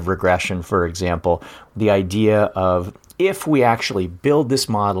context of regression, for example, the idea of if we actually build this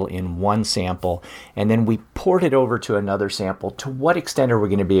model in one sample and then we port it over to another sample, to what extent are we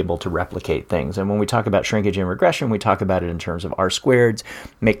going to be able to replicate things? And when we talk about shrinkage and regression, we talk about it in terms of R-squareds,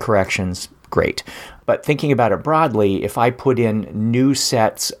 make corrections, great. But thinking about it broadly, if I put in new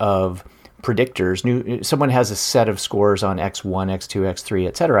sets of predictors, someone has a set of scores on X1, X2, X3,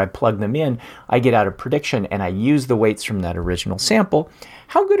 etc. I plug them in, I get out a prediction, and I use the weights from that original sample.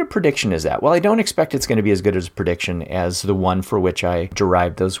 How good a prediction is that? Well, I don't expect it's going to be as good as a prediction as the one for which I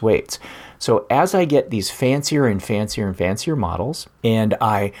derived those weights. So as I get these fancier and fancier and fancier models, and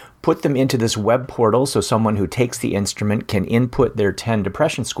I put them into this web portal so someone who takes the instrument can input their 10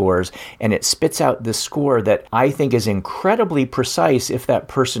 depression scores, and it spits out this score that I think is incredibly precise if that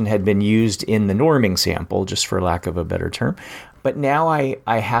person had been used in the norming sample, just for lack of a better term. But now I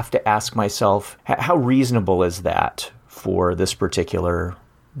have to ask myself, how reasonable is that for this particular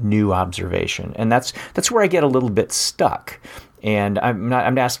new observation? And that's where I get a little bit stuck. And I'm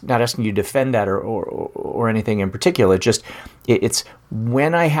not asking you to defend that or anything in particular. It's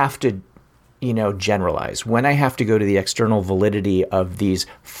when I have to, generalize, when I have to go to the external validity of these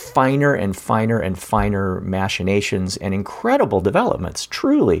finer and finer and finer machinations and incredible developments,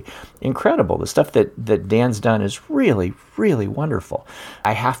 truly incredible. The stuff that Dan's done is really, really wonderful.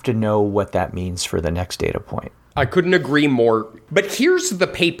 I have to know what that means for the next data point. I couldn't agree more. But here's the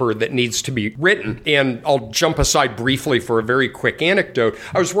paper that needs to be written. And I'll jump aside briefly for a very quick anecdote.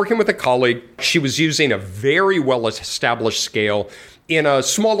 I was working with a colleague. She was using a very well-established scale in a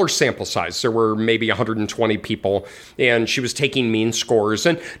smaller sample size. There were maybe 120 people, and she was taking mean scores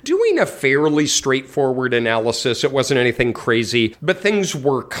and doing a fairly straightforward analysis. It wasn't anything crazy, but things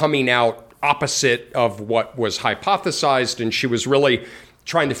were coming out opposite of what was hypothesized, and she was really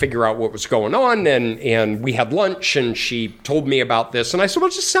trying to figure out what was going on, and we had lunch, and she told me about this, and I said,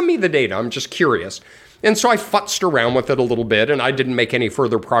 well, just send me the data. I'm just curious. And so I futzed around with it a little bit, and I didn't make any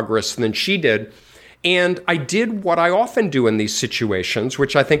further progress than she did. And I did what I often do in these situations,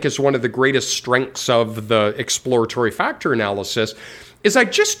 which I think is one of the greatest strengths of the exploratory factor analysis, is I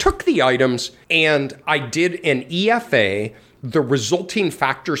just took the items and I did an EFA. The resulting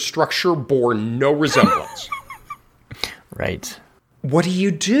factor structure bore no resemblance. Right. What do you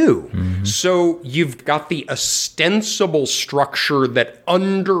do? Mm-hmm. So you've got the ostensible structure that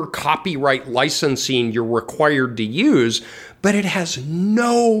under copyright licensing you're required to use, but it has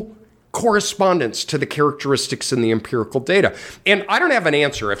no correspondence to the characteristics in the empirical data. And I don't have an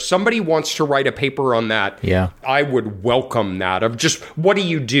answer. If somebody wants to write a paper on that, I would welcome that. Of just, what do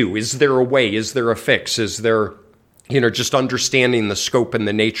you do? Is there a way? Is there a fix? Is there, just understanding the scope and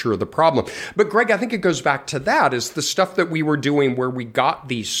the nature of the problem? But Greg, I think it goes back to that, is the stuff that we were doing where we got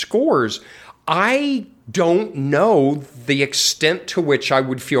these scores. I don't know the extent to which I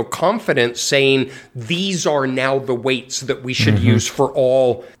would feel confident saying these are now the weights that we should use for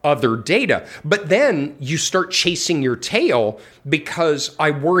all other data. But then you start chasing your tail, because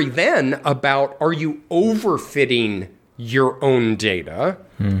I worry then about, are you overfitting your own data,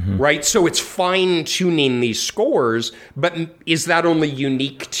 right? So it's fine-tuning these scores, but is that only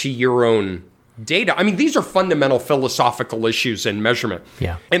unique to your own data? I mean, these are fundamental philosophical issues in measurement.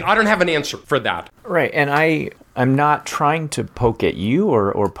 Yeah. And I don't have an answer for that. Right. And I'm not trying to poke at you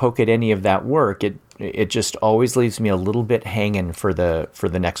or poke at any of that work. It just always leaves me a little bit hanging for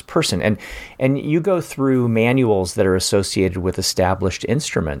the next person. And you go through manuals that are associated with established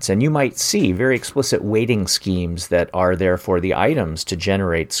instruments, and you might see very explicit weighting schemes that are there for the items to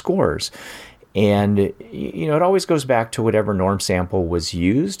generate scores. And it always goes back to whatever norm sample was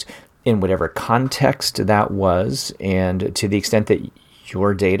used in whatever context that was, and to the extent that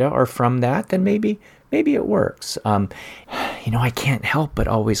your data are from that, then maybe it works. I can't help but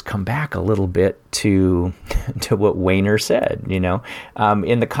always come back a little bit to what Wayner said,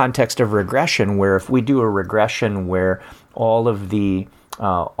 in the context of regression, where if we do a regression where all of the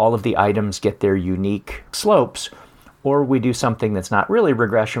items get their unique slopes, or we do something that's not really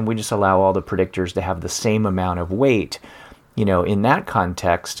regression, we just allow all the predictors to have the same amount of weight, in that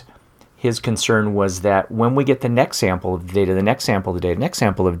context, his concern was that when we get the next sample of the data, the next sample of the data, next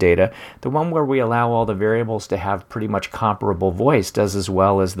sample of data, the one where we allow all the variables to have pretty much comparable voice does as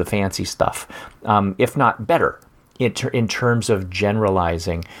well as the fancy stuff, if not better, in terms of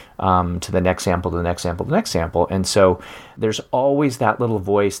generalizing to the next sample, to the next sample, to the next sample. And so there's always that little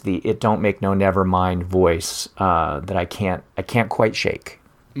voice, the it don't make no never mind voice that I can't quite shake.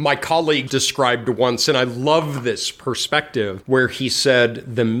 My colleague described once, and I love this perspective, where he said,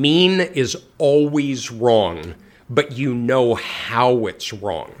 the mean is always wrong, but you know how it's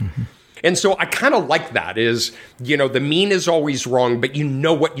wrong. Mm-hmm. And so I kind of like that, is, the mean is always wrong, but you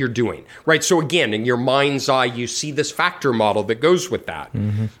know what you're doing, right? So again, in your mind's eye, you see this factor model that goes with that,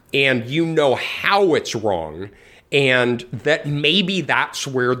 and you know how it's wrong. And that maybe that's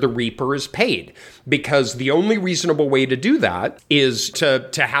where the reaper is paid, because the only reasonable way to do that is to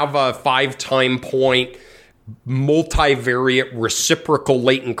have a 5-time point multivariate reciprocal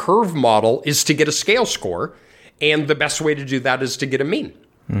latent curve model is to get a scale score. And the best way to do that is to get a mean.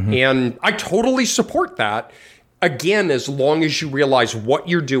 And I totally support that. Again, as long as you realize what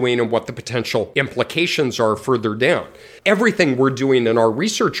you're doing and what the potential implications are further down. Everything we're doing in our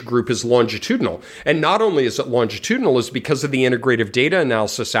research group is longitudinal. And not only is it longitudinal, is because of the integrative data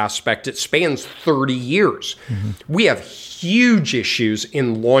analysis aspect, it spans 30 years. We have huge issues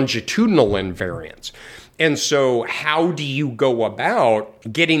in longitudinal invariance. And so how do you go about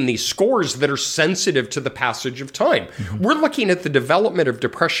getting these scores that are sensitive to the passage of time? We're looking at the development of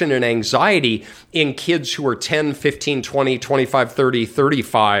depression and anxiety in kids who are 10, 15, 20, 25, 30,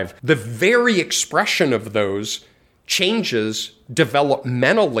 35. The very expression of those changes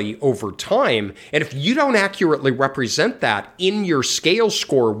developmentally over time. And if you don't accurately represent that in your scale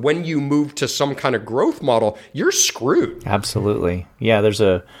score when you move to some kind of growth model, you're screwed. Absolutely. Yeah, there's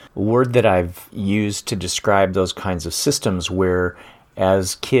a word that I've used to describe those kinds of systems where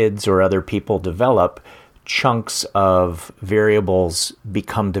as kids or other people develop, chunks of variables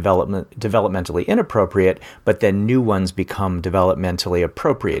become developmentally inappropriate, but then new ones become developmentally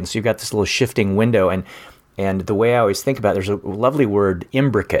appropriate. And so you've got this little shifting window. And the way I always think about it, there's a lovely word,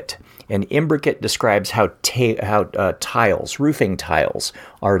 imbricate. And imbricate describes how tiles, roofing tiles,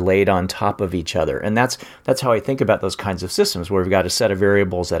 are laid on top of each other. And that's how I think about those kinds of systems, where we've got a set of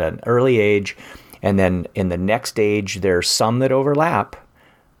variables at an early age, and then in the next age, there's some that overlap,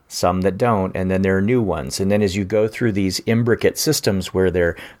 some that don't, and then there are new ones. And then as you go through these imbricate systems where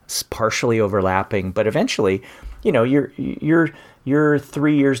they're partially overlapping, but eventually, you're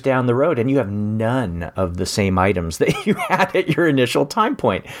 3 years down the road and you have none of the same items that you had at your initial time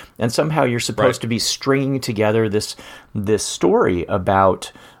point. And somehow you're supposed to be stringing together this story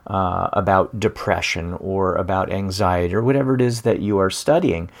about depression or about anxiety or whatever it is that you are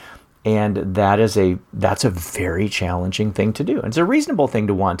studying. And that's a very challenging thing to do. And it's a reasonable thing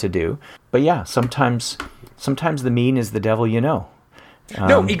to want to do. But yeah, sometimes the mean is the devil you know.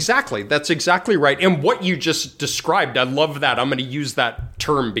 No, exactly. That's exactly right. And what you just described, I love that. I'm going to use that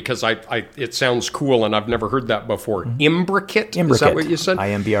term because it sounds cool and I've never heard that before. Imbricate? Is that what you said?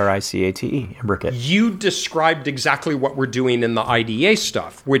 IMBRICATE, imbricate. You described exactly what we're doing in the IDA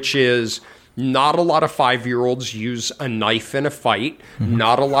stuff, which is not a lot of 5-year-olds use a knife in a fight.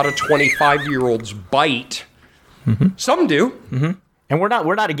 Not a lot of 25-year-olds bite. Some do. And we're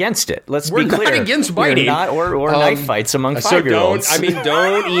not against it. Let's be clear. We're not against biting. We're not, or knife fights among 5-year-olds.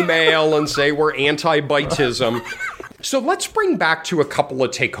 Don't email and say we're anti-bitism. So let's bring back to a couple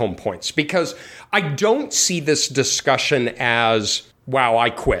of take-home points, because I don't see this discussion as, wow, I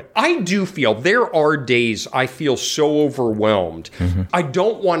quit. I do feel there are days I feel so overwhelmed. I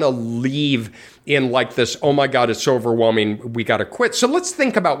don't want to leave in like this, oh my God, it's so overwhelming, we got to quit. So let's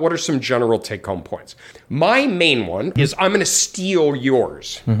think about what are some general take-home points. My main one is I'm going to steal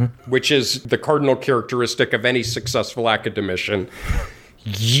yours, which is the cardinal characteristic of any successful academician.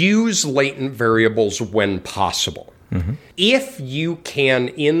 Use latent variables when possible. If you can,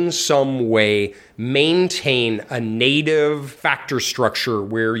 in some way, maintain a native factor structure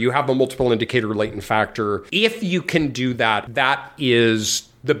where you have a multiple indicator latent factor, if you can do that, that is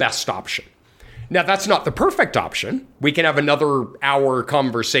the best option. Now, that's not the perfect option. We can have another hour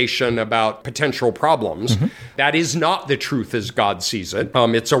conversation about potential problems. That is not the truth as God sees it.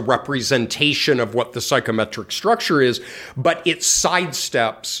 It's a representation of what the psychometric structure is, but it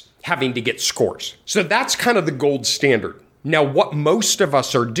sidesteps having to get scores. So that's kind of the gold standard. Now, what most of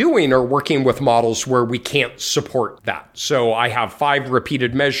us are doing are working with models where we can't support that. So I have 5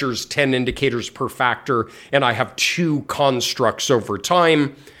 repeated measures, 10 indicators per factor, and I have 2 constructs over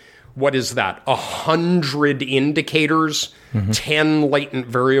time. What is that? 100 indicators, 10 latent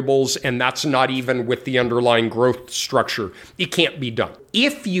variables, and that's not even with the underlying growth structure. It can't be done.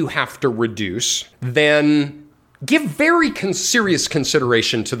 If you have to reduce, then give very serious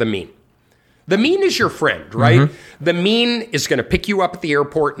consideration to the mean. The mean is your friend, right? The mean is going to pick you up at the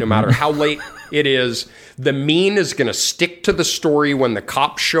airport no matter how late it is. The mean is going to stick to the story when the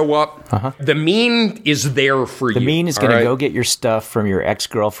cops show up. The mean is there for you. The mean is going to go get your stuff from your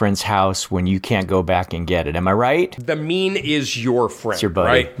ex-girlfriend's house when you can't go back and get it. Am I right? The mean is your friend. It's your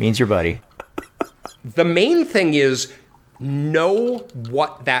buddy. Right? Mean's your buddy. The main thing is know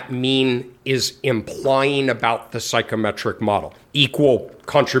what that mean is implying about the psychometric model. Equal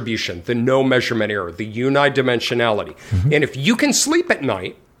contribution, the no measurement error, the unidimensionality. And if you can sleep at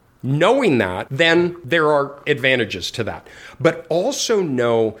night Knowing that, then there are advantages to that. But also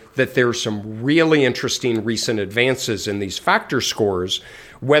know that there's some really interesting recent advances in these factor scores,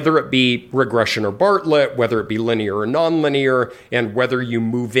 whether it be regression or Bartlett, whether it be linear or nonlinear, and whether you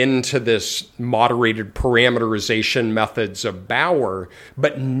move into this moderated parameterization methods of Bauer,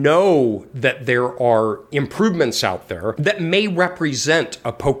 but know that there are improvements out there that may represent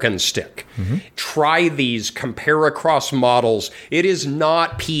a poke and stick. Try these, compare across models. It is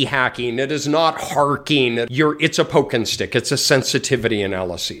not p-hacking. It is not harking. It's a poke and stick. It's a sensitivity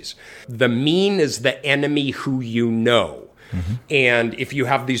analysis. The mean is the enemy who you know. And if you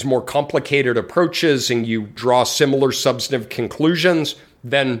have these more complicated approaches and you draw similar substantive conclusions,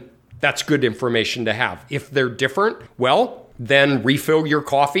 then that's good information to have. If they're different, well, then refill your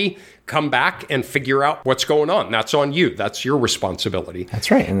coffee, come back and figure out what's going on. That's on you. That's your responsibility. That's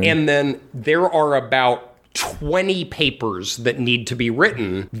right. And then there are about 20 papers that need to be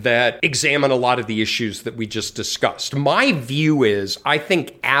written that examine a lot of the issues that we just discussed. My view is, I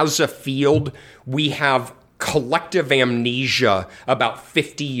think as a field, we have collective amnesia about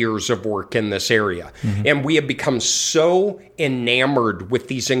 50 years of work in this area. And we have become so enamored with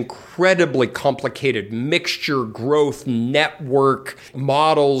these incredibly complicated mixture, growth, network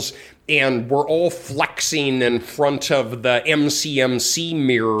models, and we're all flexing in front of the MCMC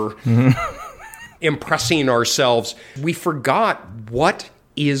mirror, impressing ourselves. We forgot what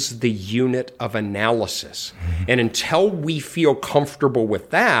is the unit of analysis. And until we feel comfortable with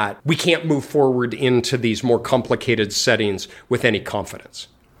that, we can't move forward into these more complicated settings with any confidence.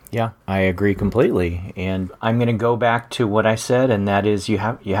 Yeah, I agree completely. And I'm going to go back to what I said, and that is you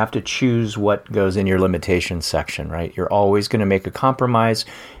have to choose what goes in your limitations section, right? You're always going to make a compromise,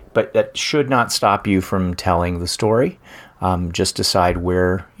 but that should not stop you from telling the story. Just decide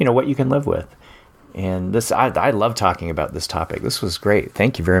where, what you can live with. And this, I love talking about this topic. This was great.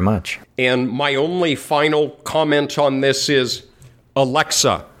 Thank you very much. And my only final comment on this is,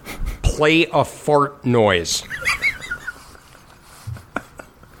 Alexa, play a fart noise.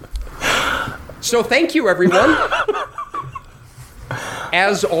 So thank you, everyone.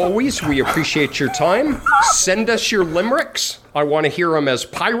 As always, we appreciate your time. Send us your limericks. I want to hear them as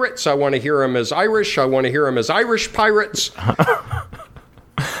pirates. I want to hear them as Irish. I want to hear them as Irish pirates.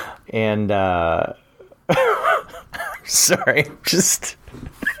 And, sorry, I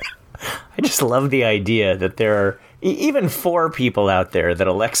just love the idea that there are even 4 people out there that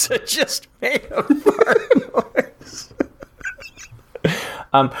Alexa just made a fart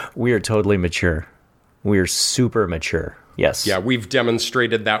noise. We are totally mature. We are super mature. Yes. Yeah, we've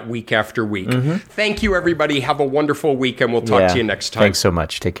demonstrated that week after week. Thank you, everybody. Have a wonderful week, and we'll talk to you next time. Thanks so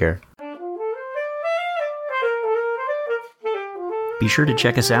much. Take care. Be sure to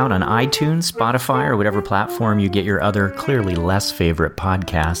check us out on iTunes, Spotify, or whatever platform you get your other clearly less favorite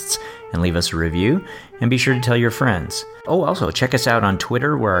podcasts, and leave us a review. And be sure to tell your friends. Oh, also, check us out on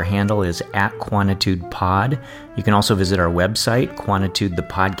Twitter, where our handle is @QuantitudePod. You can also visit our website,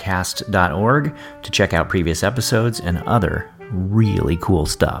 quantitudethepodcast.org, to check out previous episodes and other really cool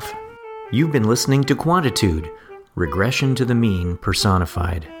stuff. You've been listening to Quantitude, Regression to the Mean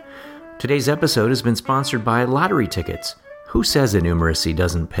Personified. Today's episode has been sponsored by Lottery Tickets. Who says innumeracy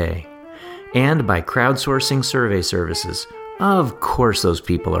doesn't pay? And by crowdsourcing survey services. Of course those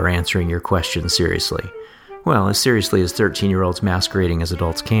people are answering your questions seriously. Well, as seriously as 13-year-olds masquerading as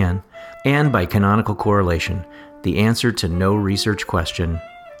adults can. And by canonical correlation, the answer to no research question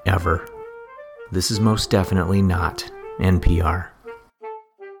ever. This is most definitely not NPR.